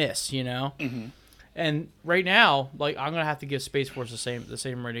hit and miss, you know. Mm-hmm. And right now, like, I'm gonna have to give Space Force the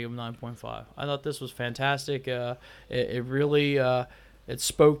same rating of 9.5. I thought this was fantastic. It really it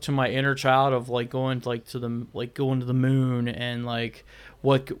spoke to my inner child of like going to the moon, and like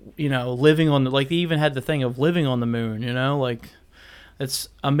what, you know, living on the, like, they even had the thing of living on the moon. You know, like, it's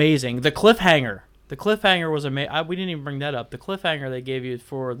amazing. The cliffhanger The cliffhanger was amazing. We didn't even bring that up. The cliffhanger they gave you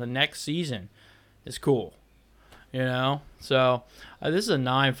for the next season is cool. You know? So, this is a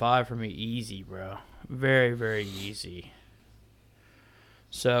 9.5 for me. Easy, bro. Very, very easy.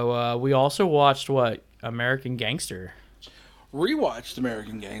 So, we also watched, American Gangster. Rewatched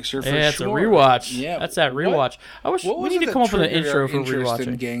American Gangster for yeah, it's sure. a rewatch. Yeah, that's that rewatch. We need to come up with an intro for interest in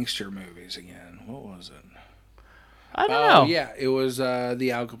rewatching. gangster movies again. What was it? I don't know. Yeah, it was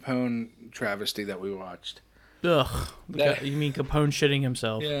the Al Capone travesty that we watched. Ugh. You mean Capone shitting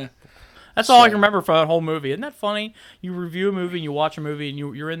himself? Yeah. That's all I can remember for that whole movie. Isn't that funny? You review a movie and you watch a movie and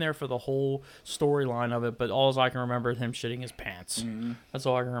you're in there for the whole storyline of it, but all I can remember is him shitting his pants. Mm-hmm. That's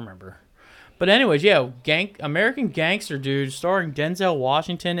all I can remember. But anyways, yeah, American Gangster, dude, starring Denzel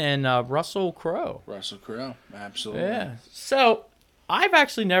Washington and Russell Crowe. Russell Crowe, absolutely. Yeah. So, I've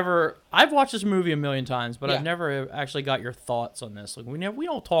watched this movie a million times, but Yeah. I've never actually got your thoughts on this. Like we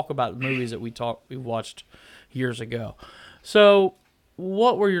don't talk about movies that we watched years ago. So,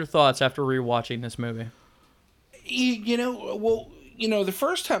 what were your thoughts after rewatching this movie? The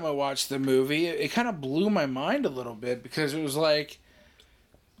first time I watched the movie, it kind of blew my mind a little bit because it was like,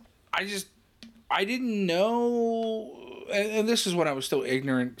 I didn't know, and this is when I was still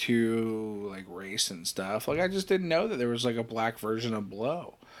ignorant to like race and stuff. Like I just didn't know that there was like a black version of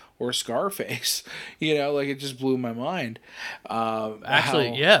Blow or Scarface. Like it just blew my mind.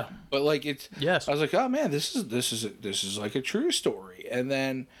 Yeah. But like it's yes, I was like, oh man, this is like a true story. And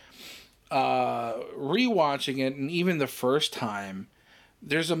then rewatching it, and even the first time,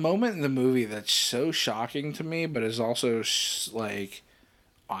 there's a moment in the movie that's so shocking to me, but is also like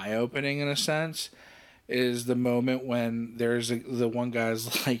eye-opening in a sense, is the moment when the one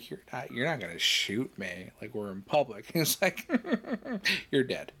guy's like, you're not gonna shoot me, like we're in public. It's like, you're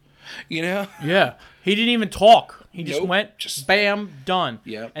dead, Yeah, he didn't even talk. He just went, bam, done.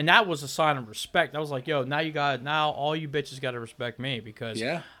 Yeah. And that was a sign of respect. I was like, yo, now all you bitches got to respect me because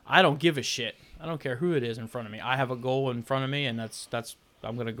I don't give a shit. I don't care who it is in front of me. I have a goal in front of me, and that's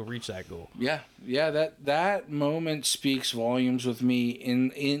I'm gonna go reach that goal. Yeah. That moment speaks volumes with me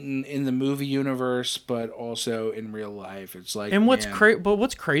in the movie universe, but also in real life. It's like, and what's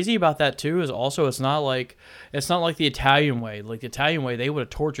crazy about that too is also it's not like the Italian way. Like the Italian way, they would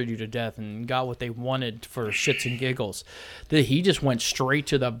have tortured you to death and got what they wanted for shits and giggles. That he just went straight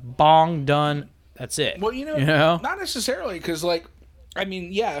to the bong, done. That's it. Well, not necessarily, because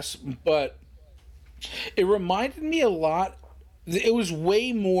yes, but it reminded me a lot. It was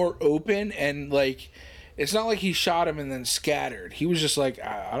way more open, and like, it's not like he shot him and then scattered. He was just like,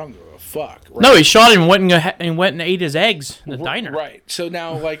 I don't give a fuck. Right? No, he shot him and went and ate his eggs in the diner. Right. So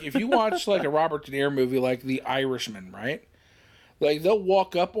now, like, if you watch like a Robert De Niro movie like The Irishman, right? Like they'll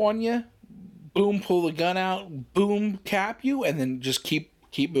walk up on you, boom, pull the gun out, boom, cap you, and then just keep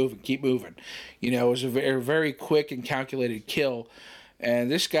moving. It was a very, very quick and calculated kill,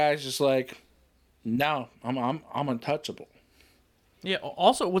 and this guy's just like, no, I'm untouchable. Yeah.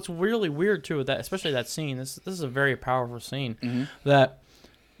 Also, what's really weird too with that, especially that scene, this is a very powerful scene. That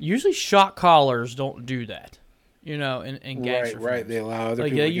usually shot callers don't do that. In gangster films. Right. They allow other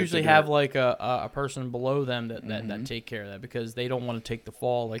people. They to usually have like a person below them that take care of that because they don't want to take the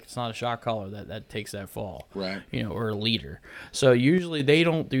fall. Like it's not a shot caller that takes that fall. Right. Or a leader. So usually they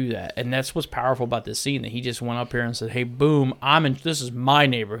don't do that, and that's what's powerful about this scene. That he just went up here and said, "Hey, boom, this is my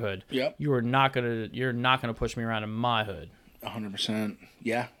neighborhood. Yep. You're not gonna push me around in my hood." 100%.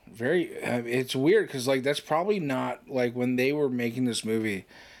 Yeah, very. It's weird because like that's probably not like when they were making this movie.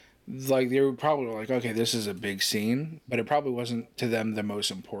 Like they were probably like, okay, this is a big scene, but it probably wasn't to them the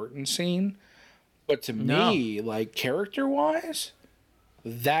most important scene. But to me, like character wise,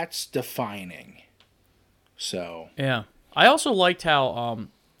 that's defining. So yeah, I also liked how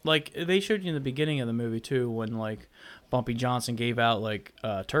like they showed you in the beginning of the movie too when like Bumpy Johnson gave out like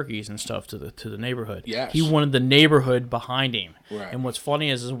turkeys and stuff to the neighborhood. Yes. He wanted the neighborhood behind him. Right. And what's funny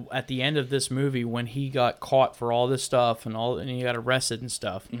is at the end of this movie when he got caught for all this stuff and he got arrested and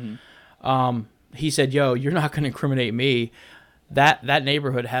stuff, he said, "Yo, you're not going to incriminate me. That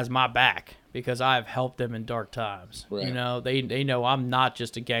neighborhood has my back because I've helped them in dark times. Right. They know I'm not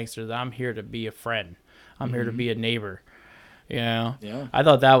just a gangster. That I'm here to be a friend. I'm here to be a neighbor. Yeah. I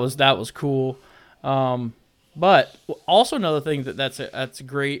thought that was cool. But also another thing that's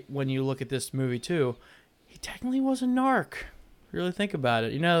great when you look at this movie too, he technically was a narc. Really think about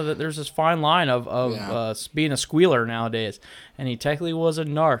it. That there's this fine line of being a squealer nowadays, and he technically was a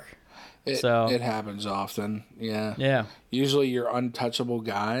narc. It happens often. Yeah. Yeah. Usually your untouchable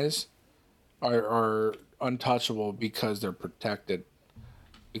guys are untouchable because they're protected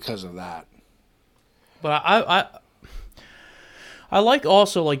because of that. But I like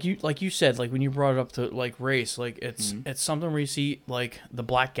also like you said, like when you brought it up to like race, like it's something where you see like the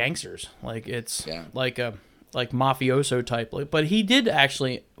black gangsters, like it's like a like mafioso type, like, but he did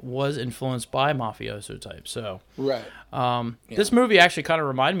actually was influenced by mafioso type. So Right. this movie actually kind of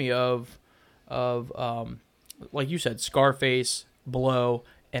reminded me of like you said, Scarface, Blow,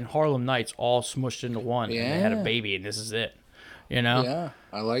 and Harlem Nights all smushed into one, and they had a baby, and this is it. You know, Yeah,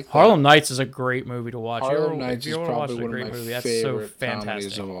 I like that. Harlem Nights is a great movie to watch. Harlem Nights is probably one of my That's so favorite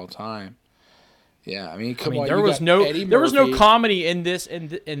comedies of all time. Yeah, I mean, come on. There was no comedy in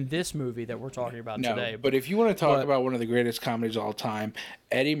this movie that we're talking about today. But if you want to talk about one of the greatest comedies of all time,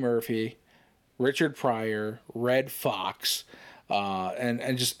 Eddie Murphy, Richard Pryor, Red Fox,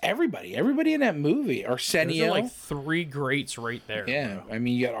 and just everybody in that movie. Arsenio, those are like three greats right there. Yeah, bro. I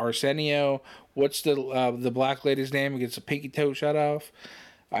mean, you got Arsenio. What's the black lady's name who gets a pinky toe shut off?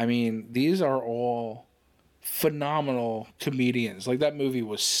 I mean, these are all phenomenal comedians. Like, that movie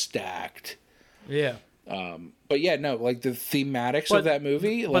was stacked. Yeah. But yeah, no, like the thematics of that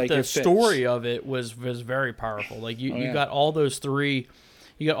movie, but like the story of it was very powerful. Like you got all those three,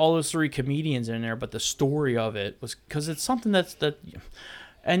 comedians in there, but the story of it was because it's something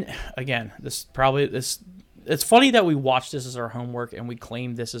and again, it's funny that we watched this as our homework and we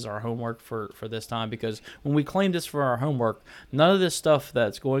claimed this as our homework for this time, because when we claimed this for our homework, none of this stuff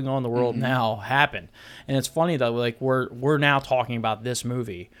that's going on in the world now happened. And it's funny that like we're now talking about this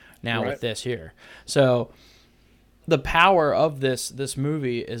movie now with this here. So the power of this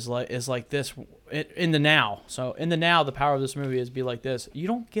movie is like this in the now. So in the now, the power of this movie is be like this. You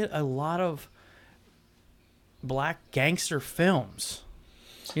don't get a lot of black gangster films.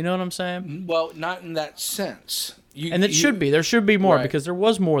 You know what I'm saying? Well, not in that sense. Should be. There should be more, because there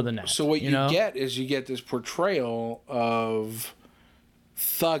was more than that. So what you get is you get this portrayal of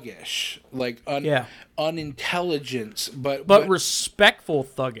thuggish, like unintelligence, but respectful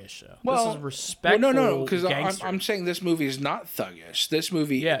thuggish. Though. Well, this is respectful. Well, no, because I'm saying this movie is not thuggish. This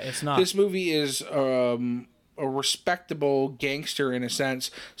movie, it's not. This movie is a respectable gangster in a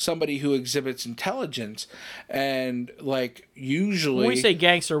sense, somebody who exhibits intelligence, and like usually when we say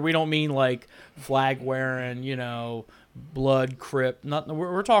gangster, we don't mean like flag wearing, blood crip.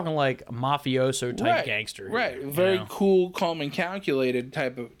 We're talking like mafioso type gangster. Right. Very cool, calm, and calculated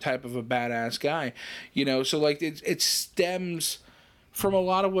type of a badass guy. So like it stems from a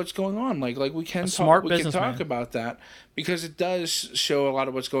lot of what's going on. Like we can talk about that, because it does show a lot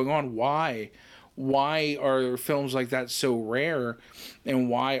of what's going on. Why are films like that so rare, and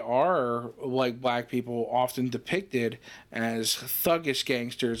why are like black people often depicted as thuggish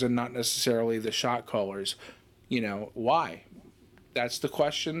gangsters and not necessarily the shot callers? Why? That's the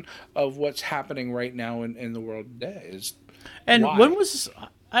question of what's happening right now in the world today. Why? When was,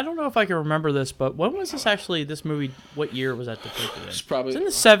 I don't know if I can remember this, but when was this movie, what year was that depicted in? It's probably in the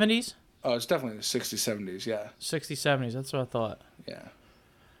 70s. Oh, it's definitely in the 60s, 70s, yeah. 60s, 70s, that's what I thought. Yeah.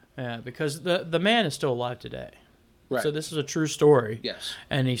 Yeah, because the man is still alive today. Right. So this is a true story. Yes.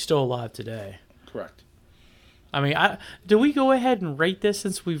 And he's still alive today. Correct. I mean, do we go ahead and rate this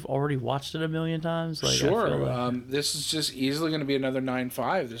since we've already watched it a million times? Like, sure. This is just easily going to be another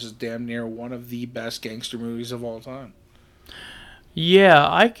 9.5. This is damn near one of the best gangster movies of all time. Yeah,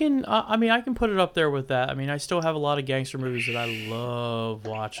 I can. I mean, I can put it up there with that. I mean, I still have a lot of gangster movies that I love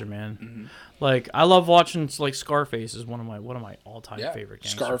watching, man. Mm-hmm. Like, I love watching. Like, Scarface is one of my all time favorite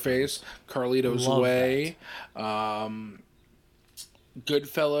gangster Scarface, films. Carlito's Way,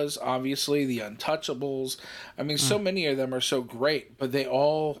 Goodfellas, obviously, The Untouchables. I mean, so many of them are so great, but they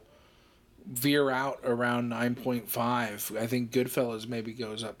all veer out around 9.5. I think Goodfellas maybe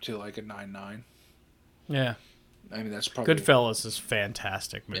goes up to like a 9.9. Yeah. I mean, that's probably... Goodfellas is a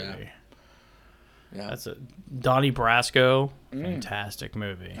fantastic movie. Yeah. That's a Donnie Brasco, fantastic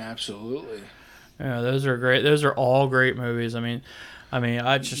movie. Absolutely. Yeah, those are great. Those are all great movies. I mean,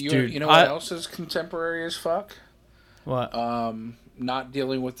 I just You know what else is contemporary as fuck? What? Not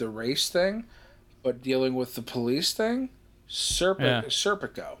dealing with the race thing, but dealing with the police thing.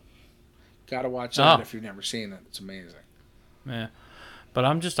 Serpico. Gotta watch that if you've never seen it. It's amazing. Yeah,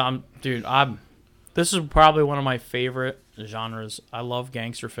 but this is probably one of my favorite genres. I love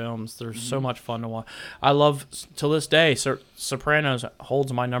gangster films. They're so much fun to watch. I love, to this day, Sopranos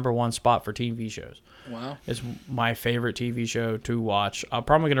holds my number one spot for TV shows. Wow. It's my favorite TV show to watch. I'm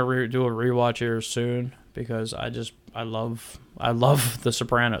probably going to do a rewatch here soon, because I love The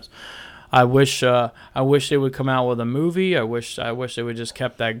Sopranos. I wish they would come out with a movie. I wish they would just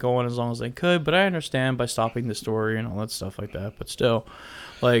kept that going as long as they could, but I understand by stopping the story and all that stuff like that. But still,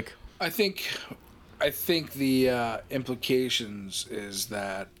 like, I think the implications is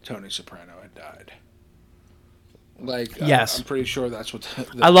that Tony Soprano had died. Like, Yes. I'm pretty sure that's what.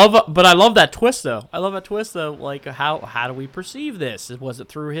 I love that twist though. I love that twist though. Like, how do we perceive this? Was it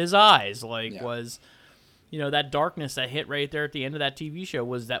through his eyes? Like, Yeah. was, that darkness that hit right there at the end of that TV show,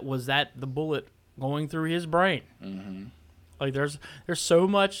 was that the bullet going through his brain? Mm-hmm. Like, there's so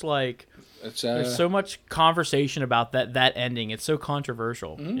much like. There's so much conversation about that ending. It's so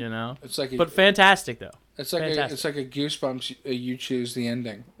controversial, It's like, but fantastic though. it's like a Goosebumps. You choose the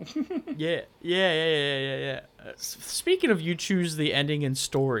ending. Yeah. Speaking of you choose the ending in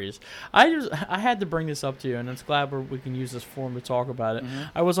stories, I had to bring this up to you, and it's glad we can use this forum to talk about it. Mm-hmm.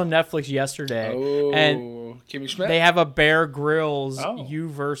 I was on Netflix yesterday, and Kimmy Schmidt. they have a Bear Grylls Oh. You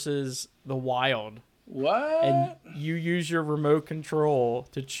versus the Wild. What? And you use your remote control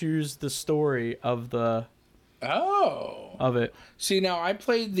to choose the story of it. See, now I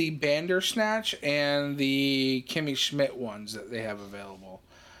played the Bandersnatch and the Kimmy Schmidt ones that they have available.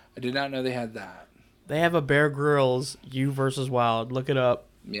 I did not know they had that. They have a Bear Grylls You versus Wild. Look it up.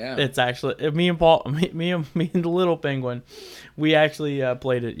 Yeah. It's actually me and Paul, me and the little penguin. We actually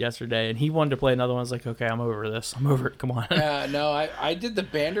played it yesterday, and he wanted to play another one. I was like, okay, I'm over this. I'm over it. Come on. No, I did the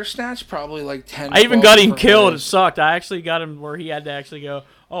Bandersnatch probably like 10. I even 12 got him different killed. It ways. sucked. I actually got him where he had to actually go,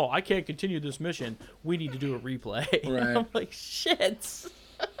 oh, I can't continue this mission. We need to do a replay. Right. I'm like, shit.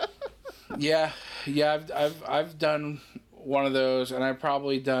 Yeah. I've done one of those, and I've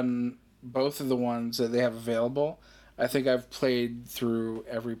probably done both of the ones that they have available. I think I've played through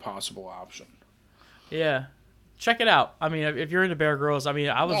every possible option. Yeah. Check it out. I mean, if you're into Bear Grylls, I mean,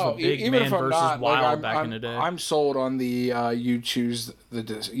 I was a big even Man if I'm versus not, Wild like, back in the day. I'm sold on the you choose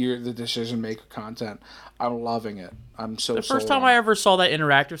you're the decision maker content. I'm loving it. I'm so. The first time I ever saw that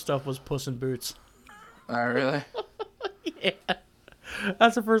interactive stuff was Puss in Boots. Oh, really? Yeah.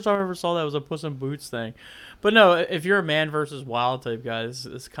 That's the first time I ever saw that was a Puss in Boots thing. But no, if you're a Man versus Wild type guy,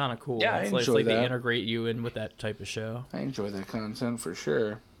 it's kind of cool. Yeah, I it's enjoy like that. they integrate you in with that type of show. I enjoy that content for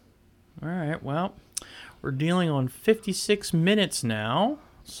sure. All right, well, we're dealing on 56 minutes now.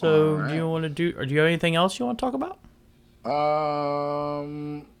 So All right. do you want to do, or do you have anything else you want to talk about?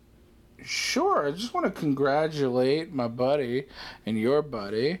 Sure. I just want to congratulate my buddy and your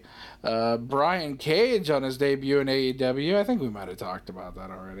buddy, Brian Cage, on his debut in AEW. I think we might have talked about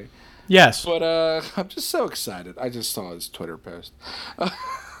that already. Yes. But I'm just so excited. I just saw his Twitter post.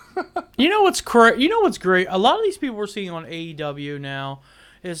 You know what's great? A lot of these people we're seeing on AEW now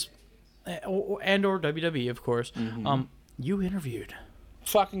is, and or WWE, of course. Mm-hmm. You interviewed.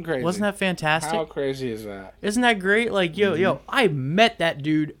 Fucking crazy. Wasn't that fantastic? How crazy is that? Isn't that great? Like, yo, I met that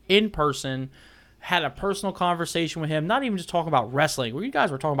dude in person, had a personal conversation with him, not even just talking about wrestling. You guys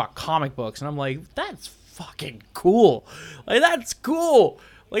were talking about comic books, and I'm like, that's fucking cool. Like, that's cool.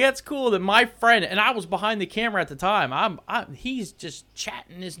 Like, that's cool that my friend, and I was behind the camera at the time, he's just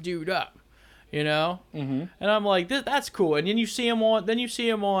chatting this dude up, Mm-hmm. And I'm like, that's cool. And then you see him on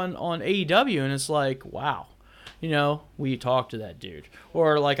AEW, and it's like, wow. We talked to that dude.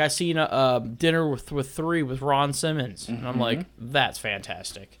 Or like I seen a dinner with three with Ron Simmons, and I'm like, that's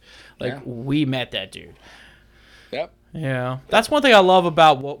fantastic. Like, we met that dude. Yep. Yeah, that's one thing I love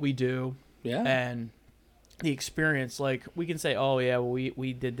about what we do. Yeah. And the experience. Like, we can say, oh yeah, well,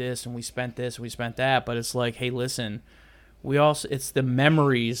 we did this and we spent this and we spent that, but it's like, hey, listen, it's the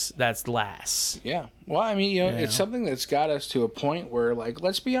memories that's last. Yeah. Well, I mean, it's something that's got us to a point where, like,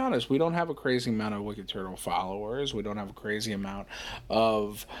 let's be honest, we don't have a crazy amount of Wicked Turtle followers. We don't have a crazy amount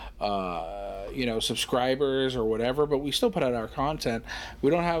of, subscribers or whatever, but we still put out our content.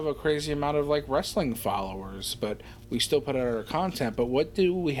 We don't have a crazy amount of, like, wrestling followers, but we still put out our content. But what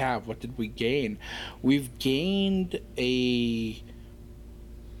do we have? What did we gain? We've gained a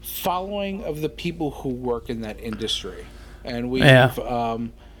following of the people who work in that industry. And we've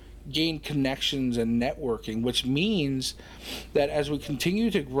gained connections and networking, which means that as we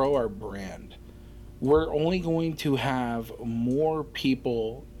continue to grow our brand, we're only going to have more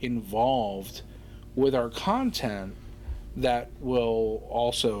people involved with our content that will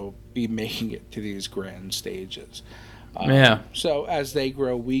also be making it to these grand stages. So as they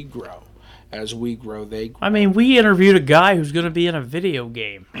grow, we grow. As we grow, they grow. I mean, we interviewed a guy who's going to be in a video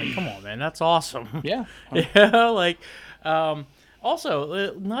game. Like, come on, man, that's awesome. Yeah.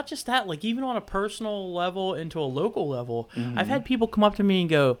 Also, not just that, like, even on a personal level into a local level, I've had people come up to me and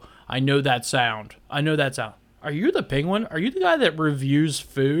go, I know that sound. Are you the Penguin? Are you the guy that reviews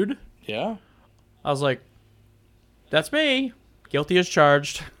food? Yeah. I was like, that's me. Guilty as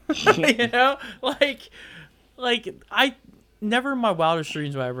charged. Like I never in my wildest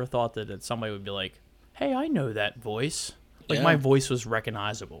dreams would I ever thought that somebody would be like, hey, I know that voice. Like, my voice was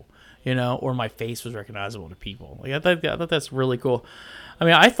recognizable. Or my face was recognizable to people. Like, I thought that's really cool. I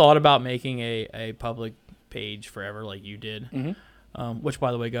mean, I thought about making a public page forever, like you did. Mm-hmm. Which,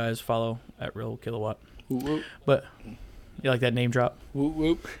 by the way, guys, follow at Real Kilowatt. Whoop, whoop. But you like that name drop? Whoop,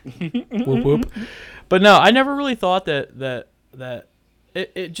 whoop. Whoop whoop. But no, I never really thought that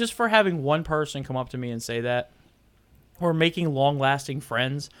it just for having one person come up to me and say that, or making long-lasting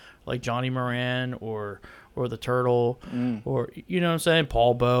friends like Johnny Moran or the Turtle, or you know what I'm saying,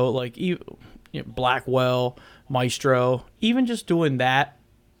 Paul Bow, like Blackwell, Maestro, even just doing that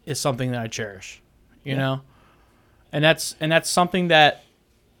is something that I cherish, you know, and that's something that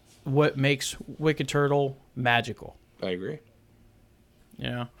what makes Wicked Turtle magical. I agree. You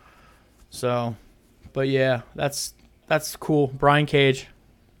know, so, but yeah, that's cool. Brian Cage,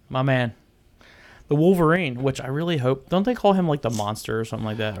 my man. The Wolverine, which I really hope, don't they call him like the monster or something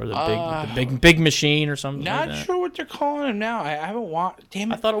like that, or the big machine or something? Not like that? sure what they're calling him now. I haven't watched. Damn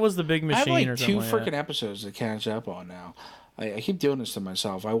it! I thought it was the big I have machine like or two something. Like freaking episodes to catch up on now. I keep doing this to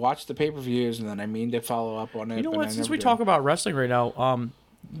myself. I watch the pay-per-views and then I mean to follow up on it. You know but what? I Since never we do. talk about wrestling right now,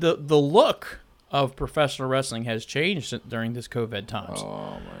 the look of professional wrestling has changed during this COVID times.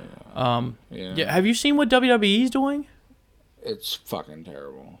 Oh my god. Yeah. Have you seen what WWE's doing? It's fucking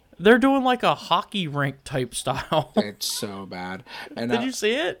terrible. They're doing like a hockey rink type style. It's so bad. And Did you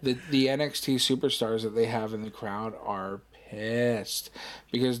see it? The NXT superstars that they have in the crowd are pissed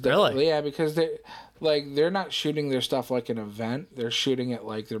because Really? because they're not shooting their stuff like an event. They're shooting it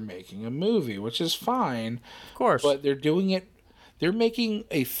like they're making a movie, which is fine. Of course. But they're doing it. They're making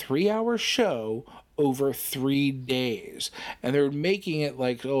a 3-hour show over 3 days, and they're making it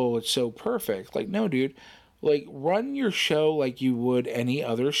like, oh, it's so perfect. Like, no, dude. Like, run your show like you would any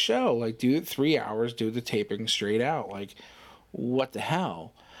other show. Like, do it 3 hours, do the taping straight out. Like, what the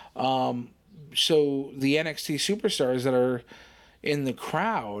hell? So the NXT superstars that are in the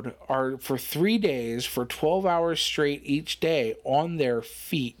crowd are for 3 days, for 12 hours straight each day on their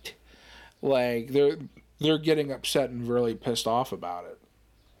feet. Like, they're getting upset and really pissed off about it.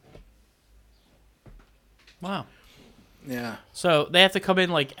 Wow. Yeah. So they have to come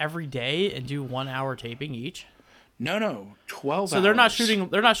in like every day and do 1 hour taping each. No, 12 So hours. they're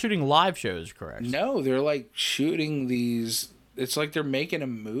not shooting live shows, correct? No, they're like shooting these. It's like they're making a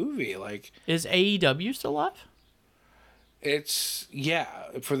movie. Like, Is AEW still live? it's, yeah,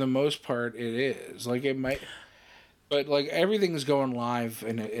 for the most part it is. Like, it might, but like everything's going live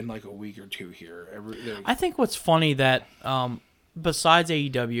in like a week or two here. I think what's funny that besides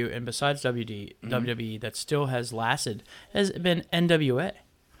AEW and besides WWE that still has lasted has been NWA.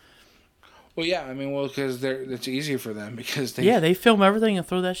 Well, yeah, I mean, because it's easier for them because they They film everything and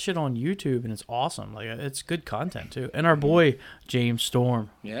throw that shit on YouTube, and it's awesome. Like, it's good content too. And our boy James Storm,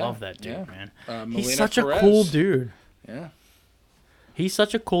 love that dude, man. He's Melina such Perez. a cool dude. Yeah. He's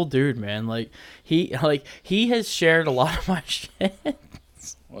such a cool dude, man. Like he has shared a lot of my shit.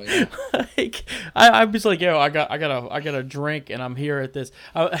 Well, yeah. Like I was like, yo, I got a drink, and I'm here at this,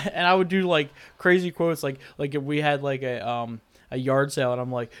 and I would do like crazy quotes, like if we had like a yard sale, and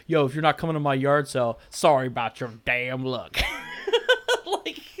I'm like, yo, if you're not coming to my yard sale, sorry about your damn luck.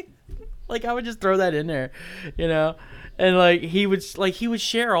 like I would just throw that in there, you know, and like he would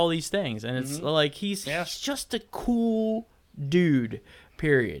share all these things, and it's like he's just a cool dude.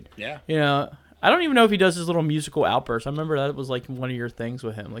 Period. Yeah. You know. I don't even know if he does his little musical outbursts. I remember that was like one of your things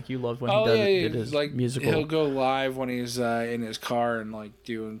with him. Like you loved when he did his like musical. He'll go live when he's in his car and like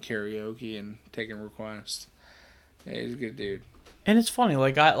doing karaoke and taking requests. Yeah, he's a good dude. And it's funny,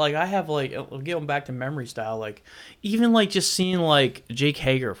 like I have like going back to memory style, like even like just seeing like Jake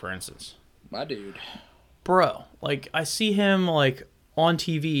Hager, for instance. My dude. Bro, like I see him like on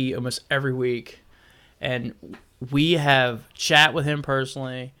TV almost every week, and we have chat with him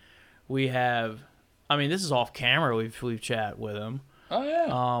personally. We have, I mean, this is off camera. We've chat with him. Oh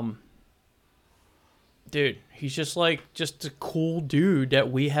yeah. Dude, he's just a cool dude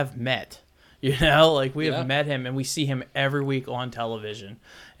that we have met. You know, like we have met him, and we see him every week on television,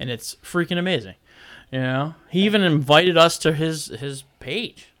 and it's freaking amazing. You know, he even invited us to his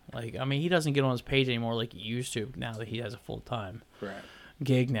page. Like, I mean, he doesn't get on his page anymore like he used to now that he has a full-time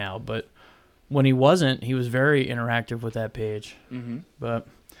gig now. But when he wasn't, he was very interactive with that page. Mm-hmm. But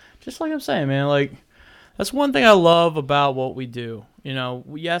just like I'm saying, man, like that's one thing I love about what we do. You know,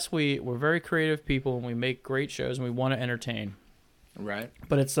 yes, we're very creative people, and we make great shows, and we want to entertain. Right.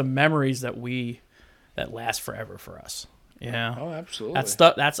 But it's the memories that last forever for us. You know? Oh, absolutely.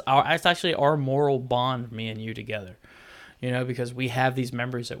 That's actually our moral bond, me and you together. You know, because we have these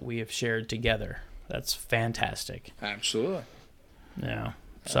memories that we have shared together. That's fantastic. Absolutely. Yeah.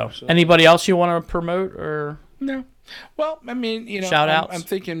 So, Absolutely. Anybody else you want to promote or no? Well, I mean, you know, shout outs? I'm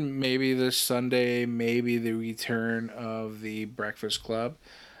thinking maybe this Sunday, maybe the return of the Breakfast Club.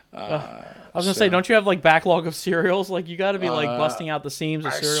 I was gonna say, don't you have like backlog of cereals? Like you got to be like busting out the seams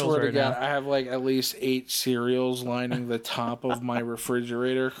of I cereals swear to right God, now. I have like at least 8 cereals lining the top of my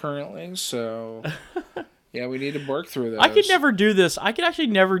refrigerator currently. So, yeah, we need to work through those. I could never do this. I could actually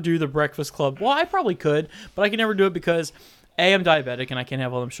never do the Breakfast Club. Well, I probably could, but I could never do it because A, I'm diabetic and I can't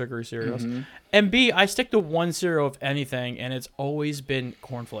have all them sugary cereals. Mm-hmm. And B, I stick to one cereal if anything, and it's always been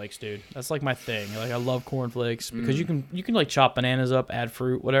cornflakes, dude. That's like my thing. Like I love cornflakes because you can like chop bananas up, add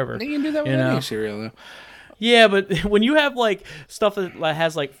fruit, whatever. You can do that with any cereal, though. Yeah, but when you have like stuff that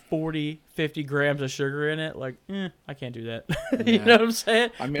has like 40, 50 grams of sugar in it, like, I can't do that. You know what I'm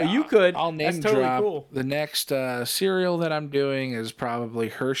saying? I mean, but you could. I'll name That's totally drop. cool. The next cereal that I'm doing is probably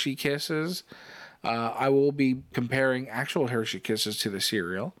Hershey Kisses. I will be comparing actual Hershey Kisses to the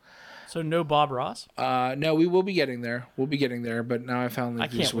cereal. So no Bob Ross? No, we will be getting there. We'll be getting there, but now I found like,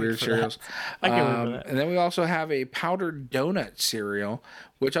 these can't wait weird for cereals. I can't wait for that. And then we also have a powdered donut cereal,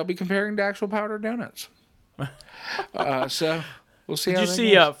 which I'll be comparing to actual powdered donuts. So we'll see. Did you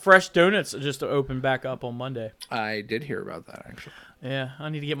see Fresh Donuts just opened back up on Monday? I did hear about that actually. Yeah, I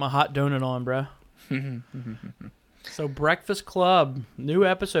need to get my hot donut on, bro. So Breakfast Club, new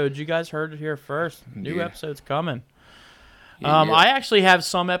episodes. You guys heard it here first. New episodes coming. I actually have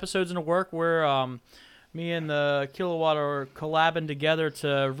some episodes in the work where me and the Kilowatt are collabing together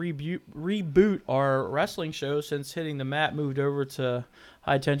to reboot our wrestling show since Hitting the Mat moved over to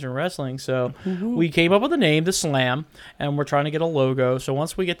High Tension Wrestling. So we came up with a name, The Slam, and we're trying to get a logo. So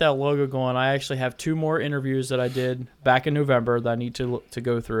once we get that logo going, I actually have 2 more interviews that I did back in November that I need to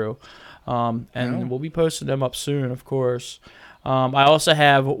go through. And we'll be posting them up soon, of course. I also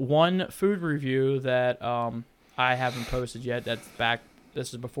have 1 food review that I haven't posted yet. That's back.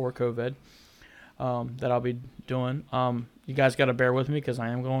 This is before COVID. That I'll be doing. You guys got to bear with me because I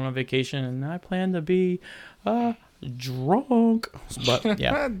am going on vacation and I plan to be drunk. But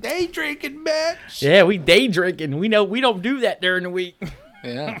yeah, day drinking, bitch. yeah, we day drinking. We know we don't do that during the week.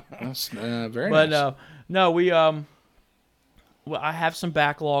 Yeah, that's very But nice. no, we well, I have some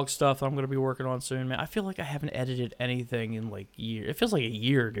backlog stuff that I'm going to be working on soon, man. I feel like I haven't edited anything in like a year. It feels like a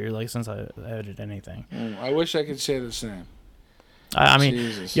year, dude, like since I edited anything. I wish I could say the same. I mean,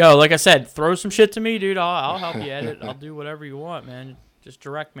 Jesus. yo, like I said, throw some shit to me, dude. I'll help you edit. I'll do whatever you want, man. Just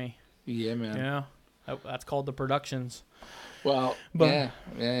direct me. Yeah, man. You know, that's called the productions. Well, But-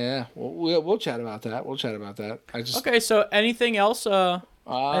 yeah. We'll chat about that. I just Okay, so anything else?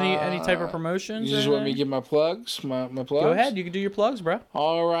 Any type of promotions? You just or want me to anything? give my plugs? My plugs? Go ahead. You can do your plugs, bro.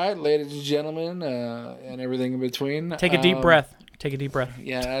 All right, ladies and gentlemen, and everything in between. Take a deep breath. Take a deep breath.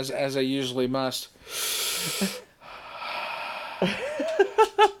 Yeah, as I usually must.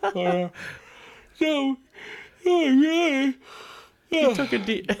 So, You took a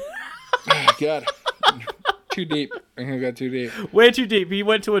deep, God, too deep. I think I got too deep. way too deep. He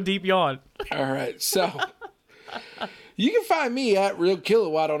went to a deep yawn. All right, so you can find me at Real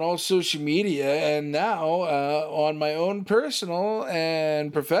Kilowatt on all social media, and now on my own personal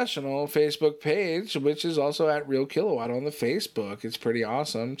and professional Facebook page, which is also at Real Kilowatt on the Facebook. It's pretty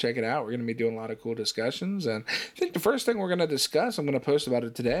awesome. Check it out. We're going to be doing a lot of cool discussions, and I think the first thing we're going to discuss, I'm going to post about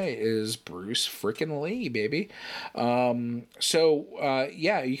it today, is Bruce frickin' Lee, baby.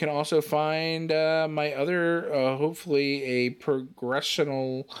 Yeah, you can also find my other, hopefully a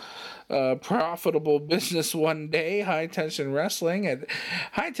progressional, profitable business one day, High Tension Wrestling at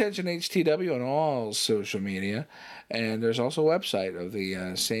High Tension HTW on all social media, and there's also a website of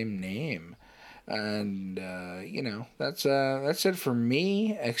the same name. And that's it for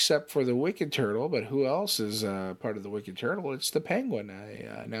me, except for the Wicked Turtle. But who else is part of the Wicked Turtle? It's the Penguin.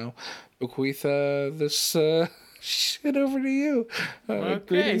 I now bequeath this shit over to you.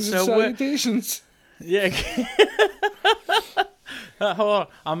 Greetings so and salutations. Yeah. Hold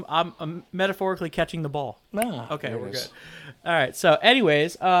on. I'm metaphorically catching the ball. No, Okay, we're good. All right. So,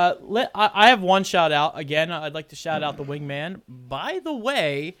 anyways, I have one shout out. Again, I'd like to shout out the Wingman. By the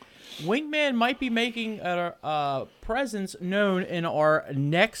way, Wingman might be making a presence known in our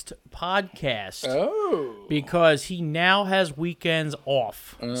next podcast. Oh. Because he now has weekends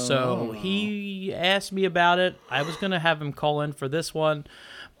off. So he asked me about it. I was going to have him call in for this one,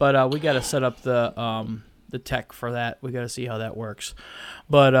 but we got to set up the tech for that. We got to see how that works.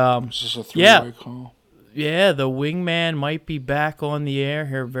 But It's just a three-way call. yeah, the Wingman might be back on the air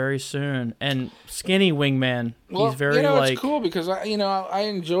here very soon. And Skinny Wingman, he's very it's cool because I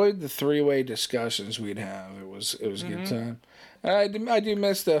enjoyed the three-way discussions we'd have. It was a good time. I do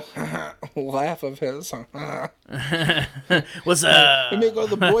miss the laugh of his. What's up? It make all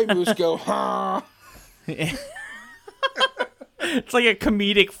the boy moose go, ha. It's like a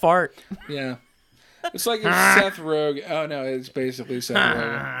comedic fart. Yeah. It's like if Seth Rogen. Oh no, it's basically Seth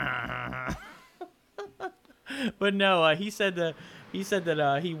Rogen. But no, he said that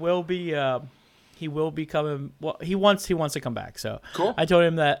he will be coming. Well, he wants to come back. So Cool. I told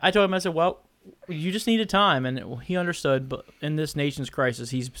him, I said, well, you just needed time, and he understood. But in this nation's crisis,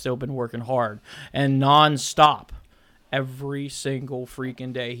 he's still been working hard and nonstop. Every single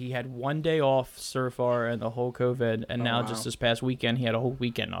freaking day. He had one day off so far and the whole COVID, and now just this past weekend he had a whole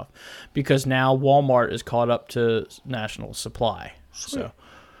weekend off because now Walmart is caught up to national supply. Sweet.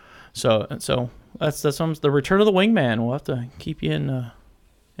 So that's the return of the wingman. We'll have to keep you in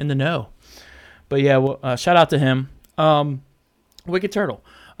the know. But yeah, well, shout out to him. Wicked Turtle.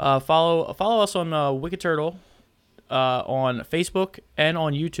 Follow us on Wicked Turtle on Facebook and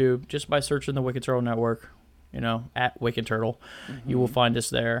on YouTube just by searching the Wicked Turtle Network. At Wicked Turtle. You will find us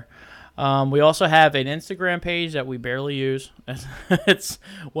there. We also have an Instagram page that we barely use. It's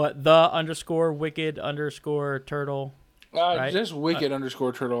 _wicked_turtle. Right? Just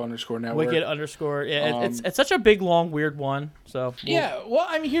wicked_turtle_network. Wicked _. Yeah, it's such a big, long, weird one. So well,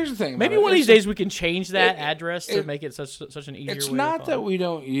 I mean, here's the thing. Maybe one of these days we can change that address to make it such an easier way. It's not that we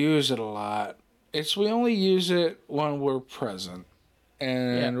don't use it a lot. It's we only use it when we're present.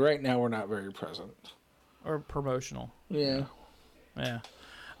 And right now we're not very present. Or promotional. Yeah.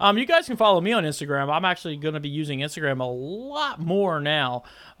 You guys can follow me on Instagram. I'm actually going to be using Instagram a lot more now.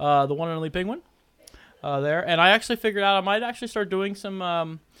 The one and only Penguin there. And I actually figured out I might actually start doing some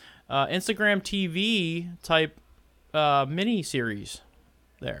Instagram TV type mini series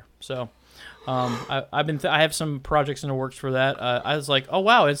there. So I have some projects in the works for that. I was like, oh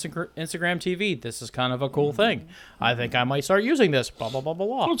wow, Instagram TV. This is kind of a cool thing. I think I might start using this. Blah blah blah blah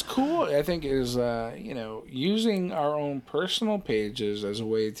blah. What's cool, I think, is using our own personal pages as a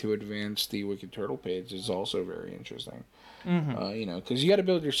way to advance the Wicked Turtle page is also very interesting. Because you got to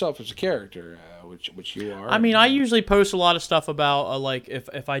build yourself as a character, which you are. I mean, I usually post a lot of stuff about like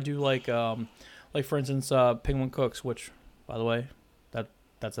if I do like for instance Penguin Cooks, which by the way.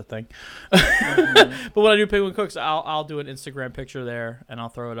 That's a thing. But when I do Penguin Cooks, I'll do an Instagram picture there, and I'll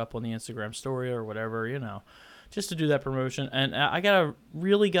throw it up on the Instagram story or whatever, just to do that promotion. And I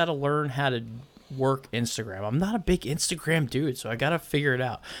really gotta learn how to work Instagram. I'm not a big Instagram dude, so I gotta figure it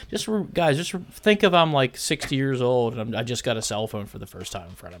out. Just think of I'm like 60 years old, and I just got a cell phone for the first time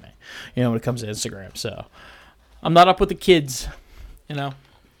in front of me. When it comes to Instagram, so I'm not up with the kids.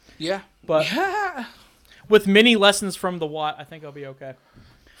 Yeah, but with many lessons from the Watt, I think I'll be okay.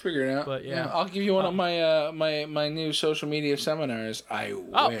 Figure it out. But yeah, I'll give you one of my new social media seminars. I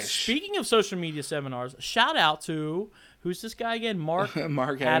wish. Speaking of social media seminars, shout out to who's this guy again? Mark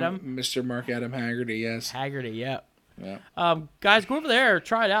Adam, Mr. Mark Adam Haggerty. Yes, Haggerty. Yeah. Guys, go over there,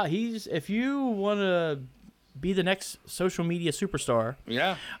 try it out. If you want to be the next social media superstar.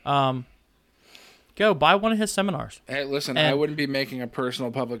 Yeah. Go buy one of his seminars. Hey, listen, I wouldn't be making a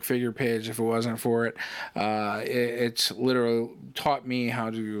personal public figure page if it wasn't for it. It's literally taught me how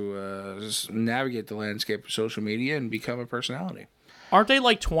to navigate the landscape of social media and become a personality. Aren't they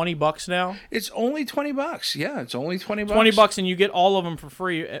like $20 now? It's only $20. Yeah, it's only $20. $20, and you get all of them for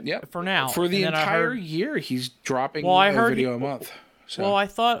free. For now. For the entire year, he's dropping a video a month. So. Well, I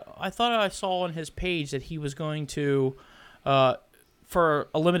thought I saw on his page that he was going to. For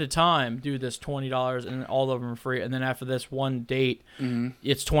a limited time, do this $20 and all of them are free. And then after this one date,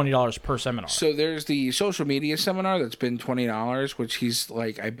 it's $20 per seminar. So there's the social media seminar that's been $20, which he's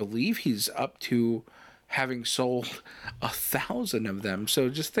like, I believe he's up to having sold 1,000 of them. So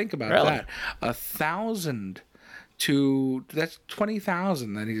just think about that. 1,000 that's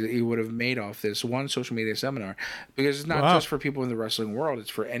 20,000 that he would have made off this one social media seminar, because it's not just for people in the wrestling world, it's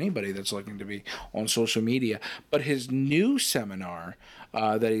for anybody that's looking to be on social media. But his new seminar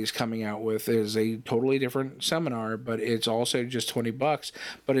that he's coming out with is a totally different seminar, but it's also just $20,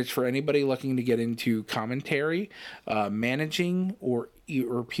 but it's for anybody looking to get into commentary, managing, or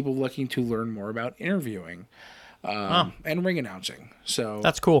people looking to learn more about interviewing and ring announcing. So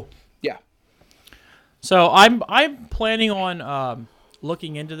that's cool. Yeah. So I'm planning on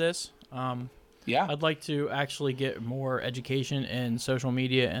looking into this. I'd like to actually get more education in social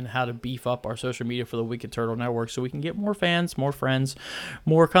media and how to beef up our social media for the Wicked Turtle Network so we can get more fans, more friends,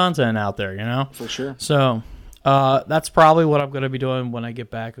 more content out there, For sure. So that's probably what I'm going to be doing when I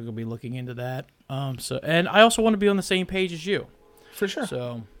get back. I'm going to be looking into that. And I also want to be on the same page as you. For sure.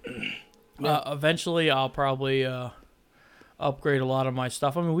 So eventually I'll probably... upgrade a lot of my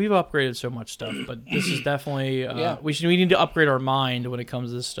stuff. I mean, we've upgraded so much stuff, but this is definitely we need to upgrade our mind when it comes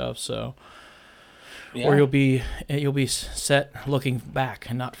to this stuff. So, or you'll be set looking back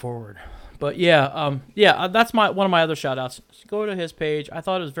and not forward. But that's one of my other shout outs. Go to his page. I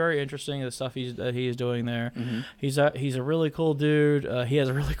thought it was very interesting, the stuff that he's doing there. Mm-hmm. He's a really cool dude. He has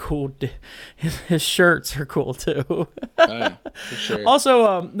a really cool his shirts are cool too. Oh, yeah, for sure.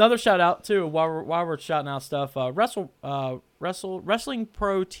 Also, another shout out too while we're shouting out stuff. Wrestling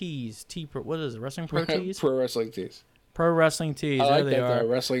Pro Tees. What is it? Wrestling Pro Tees? Pro Wrestling Tees. Pro Wrestling Tees. I like there they that. are.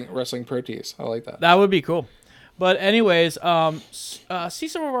 Wrestling Pro Tees. I like that. That would be cool. But anyways, see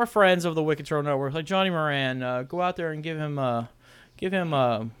some of our friends of the Wicked Turtle Network, like Johnny Moran. Go out there and give him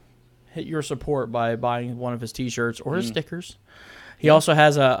hit your support by buying one of his T-shirts or his stickers. He also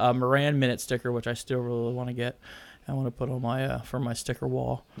has a Moran Minute sticker, which I still really want to get. I want to put on my for my sticker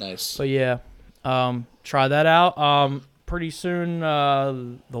wall. Nice. But yeah, try that out. Pretty soon,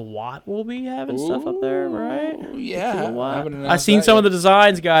 the Watt will be having stuff up there, right? Yeah. I've seen some of the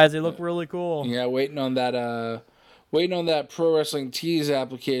designs, guys. They look really cool. Yeah, waiting on that Pro Wrestling Tees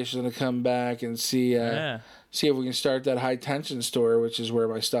application to come back and see if we can start that high tension store, which is where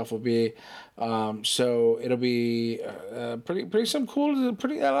my stuff will be. So it'll be some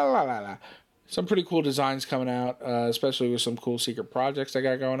pretty cool designs coming out, especially with some cool secret projects I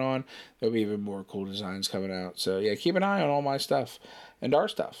got going on. There'll be even more cool designs coming out. So yeah, keep an eye on all my stuff and our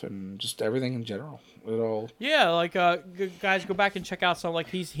stuff and just everything in general. Guys, go back and check out some, like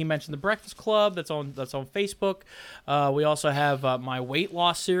he mentioned the Breakfast Club that's on Facebook. We also have my weight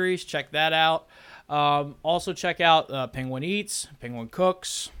loss series. Check that out. Also check out Penguin Eats, Penguin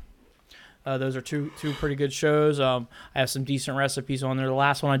Cooks. Those are two pretty good shows. I have some decent recipes on there. The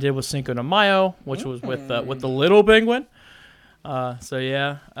last one I did was Cinco de Mayo, which was with the little penguin.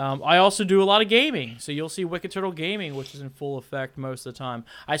 I also do a lot of gaming. So you'll see Wicked Turtle Gaming, which is in full effect most of the time.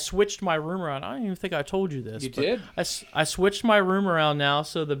 I switched my room around. I don't even think I told you this. You did? I switched my room around now,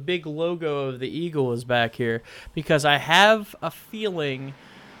 so the big logo of the eagle is back here because I have a feeling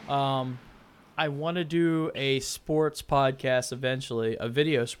I want to do a sports podcast eventually, a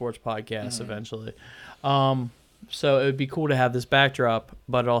video sports podcast eventually. So it would be cool to have this backdrop,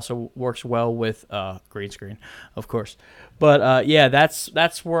 but it also works well with green screen, of course. But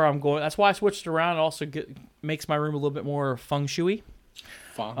that's where I'm going. That's why I switched around. It also makes my room a little bit more feng shui.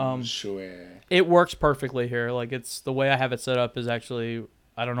 Feng shui. It works perfectly here. Like it's the way I have it set up is actually,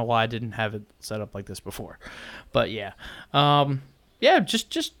 I don't know why I didn't have it set up like this before, but yeah,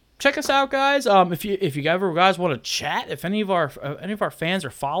 just check us out, guys. If you ever guys want to chat, if any of our fans or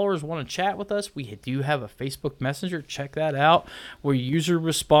followers want to chat with us, we do have a Facebook Messenger. Check that out. We usually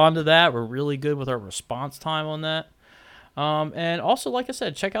respond to that. We're really good with our response time on that. And also, like I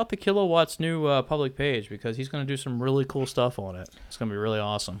said, check out the Kilowatt's new public page because he's going to do some really cool stuff on it. It's going to be really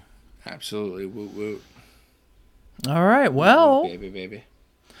awesome. Absolutely. Woot woot. All right. Well, baby.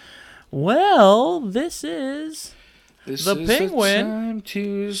 Well, this is the Penguin. The time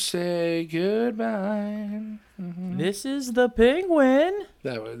to say goodbye. Mm-hmm. This is the Penguin.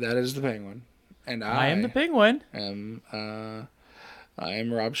 That is the Penguin, and I am the Penguin. I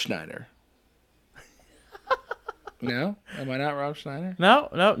am Rob Schneider. No, am I not Rob Schneider? No,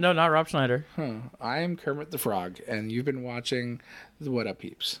 not Rob Schneider. I am Kermit the Frog, and you've been watching the What Up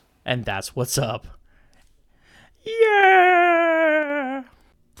Peeps. And that's what's up. Yeah.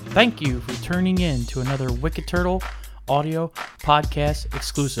 Thank you for tuning in to another Wicked Turtle audio podcast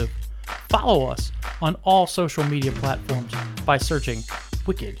exclusive. Follow us on all social media platforms by searching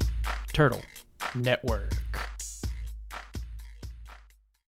Wicked Turtle Network.